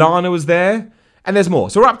there. Lana was there. And there's more.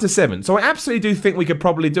 So we're up to 7. So I absolutely do think we could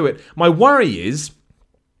probably do it. My worry is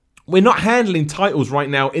we're not handling titles right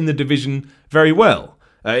now in the division very well.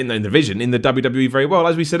 In the WWE very well,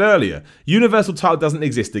 as we said earlier. Universal title doesn't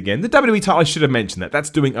exist again. The WWE title, I should have mentioned that. That's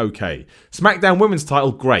doing okay. SmackDown Women's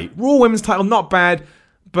title, great. Raw Women's title, not bad,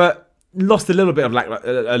 but lost a little bit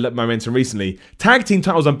of momentum recently. Tag team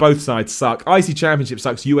titles on both sides suck. IC Championship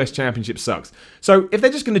sucks. US Championship sucks. So if they're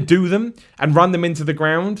just going to do them and run them into the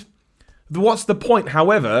ground, what's the point?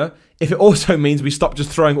 However, if it also means we stop just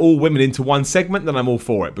throwing all women into one segment, then I'm all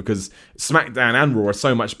for it, because SmackDown and Raw are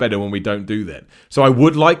so much better when we don't do that. So I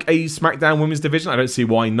would like a SmackDown women's division. I don't see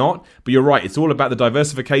why not. But you're right. It's all about the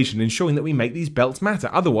diversification, ensuring that we make these belts matter.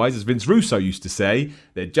 Otherwise, as Vince Russo used to say,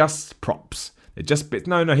 they're just props. They're just bits.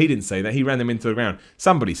 No, he didn't say that. He ran them into the ground.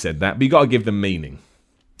 Somebody said that, but you got to give them meaning.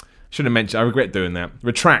 Should have mentioned. I regret doing that.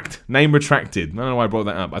 Retract. Name retracted. I don't know why I brought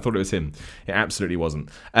that up. I thought it was him. It absolutely wasn't.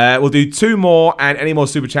 We'll do 2 more and any more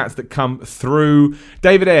super chats that come through.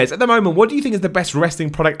 David Ayres. At the moment, what do you think is the best wrestling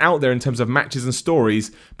product out there in terms of matches and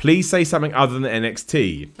stories? Please say something other than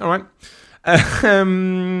NXT. All right.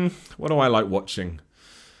 What do I like watching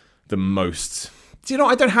the most? Do you know,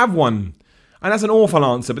 I don't have one. And that's an awful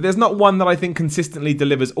answer, but there's not one that I think consistently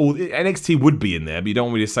delivers all. NXT would be in there, but you don't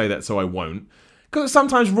want me to say that, so I won't. Because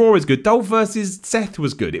sometimes Raw is good. Dolph versus Seth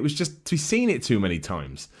was good. It was just, we've seen it too many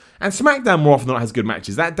times. And SmackDown more often than not has good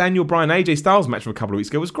matches. That Daniel Bryan AJ Styles match from a couple of weeks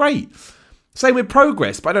ago was great. Same with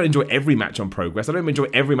Progress, but I don't enjoy every match on Progress. I don't enjoy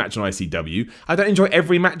every match on ICW. I don't enjoy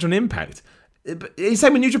every match on Impact.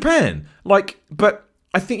 Same with New Japan. But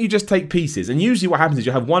I think you just take pieces. And usually what happens is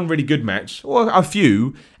you have one really good match, or a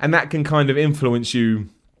few, and that can kind of influence you,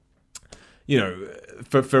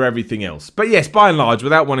 for everything else. But yes, by and large,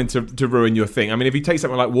 without wanting to ruin your thing, I mean, if you take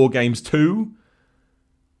something like War Games 2,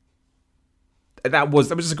 that was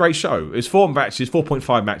just a great show. It was 4 matches,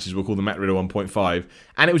 4.5 matches, we'll call the Matt Riddle 1.5,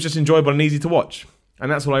 and it was just enjoyable and easy to watch.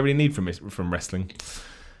 And that's all I really need from wrestling.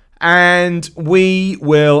 And we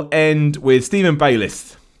will end with Stephen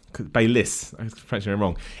Bayliss. Bayliss, I'm pronouncing it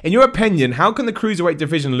wrong. In your opinion, how can the cruiserweight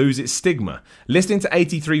division lose its stigma? Listening to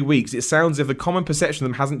 83 weeks, it sounds as if the common perception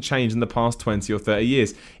of them hasn't changed in the past 20 or 30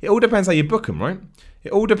 years. It all depends how you book them, right?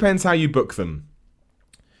 It all depends how you book them.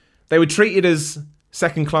 They were treated as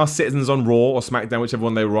second-class citizens on Raw or SmackDown, whichever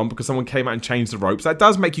one they were on, because someone came out and changed the ropes. That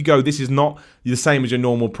does make you go, this is not the same as your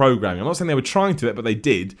normal programming. I'm not saying they were trying to do it, but they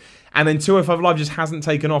did. And then 205 Live just hasn't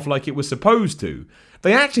taken off like it was supposed to.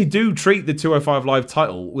 They actually do treat the 205 Live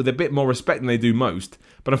title with a bit more respect than they do most.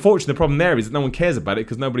 But unfortunately, the problem there is that no one cares about it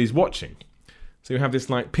because nobody's watching. So you have this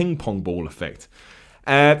ping pong ball effect.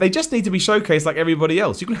 They just need to be showcased like everybody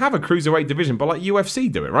else. You can have a cruiserweight division, but like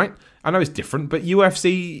UFC do it, right? I know it's different, but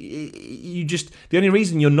UFC, the only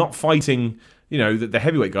reason you're not fighting, the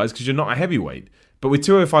heavyweight guys because you're not a heavyweight. But with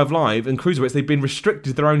 205 Live and Cruiserweights, they've been restricted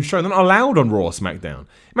to their own show. They're not allowed on Raw or SmackDown.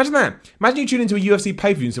 Imagine that. Imagine you tune into a UFC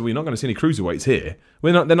pay-per-view and say, well, you're not going to see any Cruiserweights here.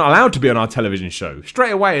 They're not allowed to be on our television show.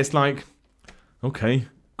 Straight away, it's like, okay,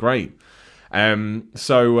 great. Yeah.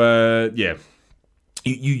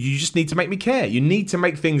 You just need to make me care. You need to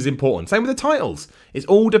make things important. Same with the titles. It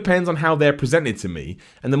all depends on how they're presented to me.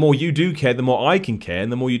 And the more you do care, the more I can care.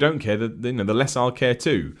 And the more you don't care, the less I'll care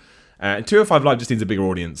too. 205 Live just needs a bigger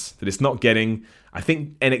audience that it's not getting. I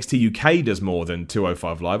think NXT UK does more than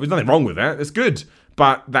 205 Live. There's nothing wrong with that. It's good.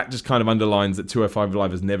 But that just kind of underlines that 205 Live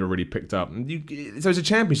has never really picked up. So it's a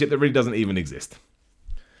championship that really doesn't even exist.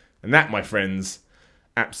 And that, my friends,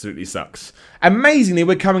 absolutely sucks. Amazingly,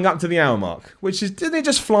 we're coming up to the hour mark, which is, didn't it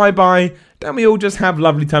just fly by? Don't we all just have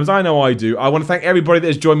lovely times? I know I do. I want to thank everybody that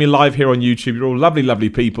has joined me live here on YouTube. You're all lovely, lovely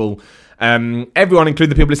people. Everyone, including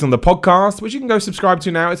the people listening on the podcast, which you can go subscribe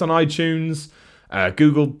to now. It's on iTunes,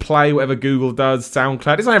 Google Play, whatever Google does,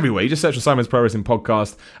 SoundCloud. It's on everywhere. You just search for Simon's Pro Wrestling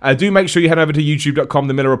Podcast. Do make sure you head over to youtube.com,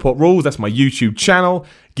 The Miller Report Rules. That's my YouTube channel.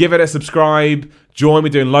 Give it a subscribe. Join. We're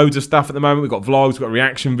doing loads of stuff at the moment. We've got vlogs, we've got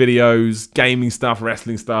reaction videos, gaming stuff,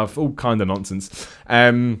 wrestling stuff, all kind of nonsense.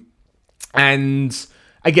 And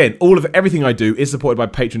again, everything I do is supported by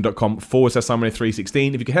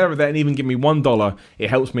patreon.com/Simon316. If you can head over there and even give me $1,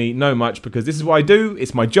 it helps me no much because this is what I do.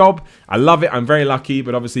 It's my job. I love it. I'm very lucky,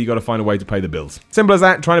 but obviously you got to find a way to pay the bills. Simple as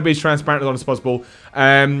that. Trying to be as transparent and honest as possible.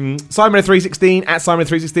 Simon316 at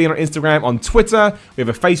Simon316 on Instagram, on Twitter. We have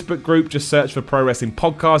a Facebook group. Just search for Pro Wrestling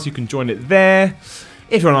Podcast. You can join it there.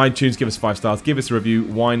 If you're on iTunes, give us 5 stars, give us a review,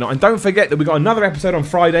 why not? And don't forget that we've got another episode on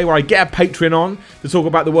Friday where I get a Patreon on to talk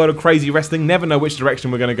about the world of crazy wrestling. Never know which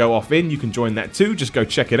direction we're going to go off in. You can join that too. Just go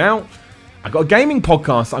check it out. I've got a gaming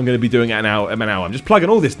podcast I'm going to be doing at an hour. I'm just plugging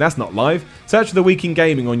all this. That's not live. Search for The Week in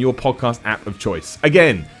Gaming on your podcast app of choice.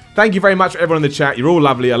 Again, thank you very much for everyone in the chat. You're all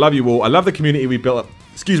lovely. I love you all. I love the community we built up.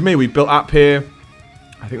 We built up here.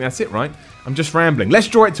 I think that's it, right? I'm just rambling. Let's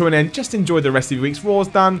draw it to an end. Just enjoy the rest of your weeks. Raw's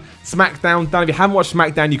done. SmackDown done. If you haven't watched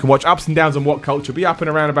SmackDown, you can watch Ups and Downs on What Culture. Be up in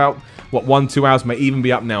around about, 1-2 hours. May even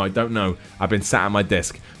be up now. I don't know. I've been sat at my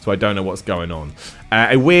desk, so I don't know what's going on.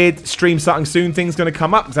 A weird stream starting soon thing's going to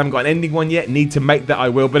come up because I haven't got an ending one yet. Need to make that, I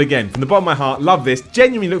will. But again, from the bottom of my heart, love this.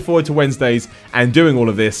 Genuinely look forward to Wednesdays and doing all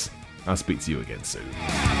of this. I'll speak to you again soon.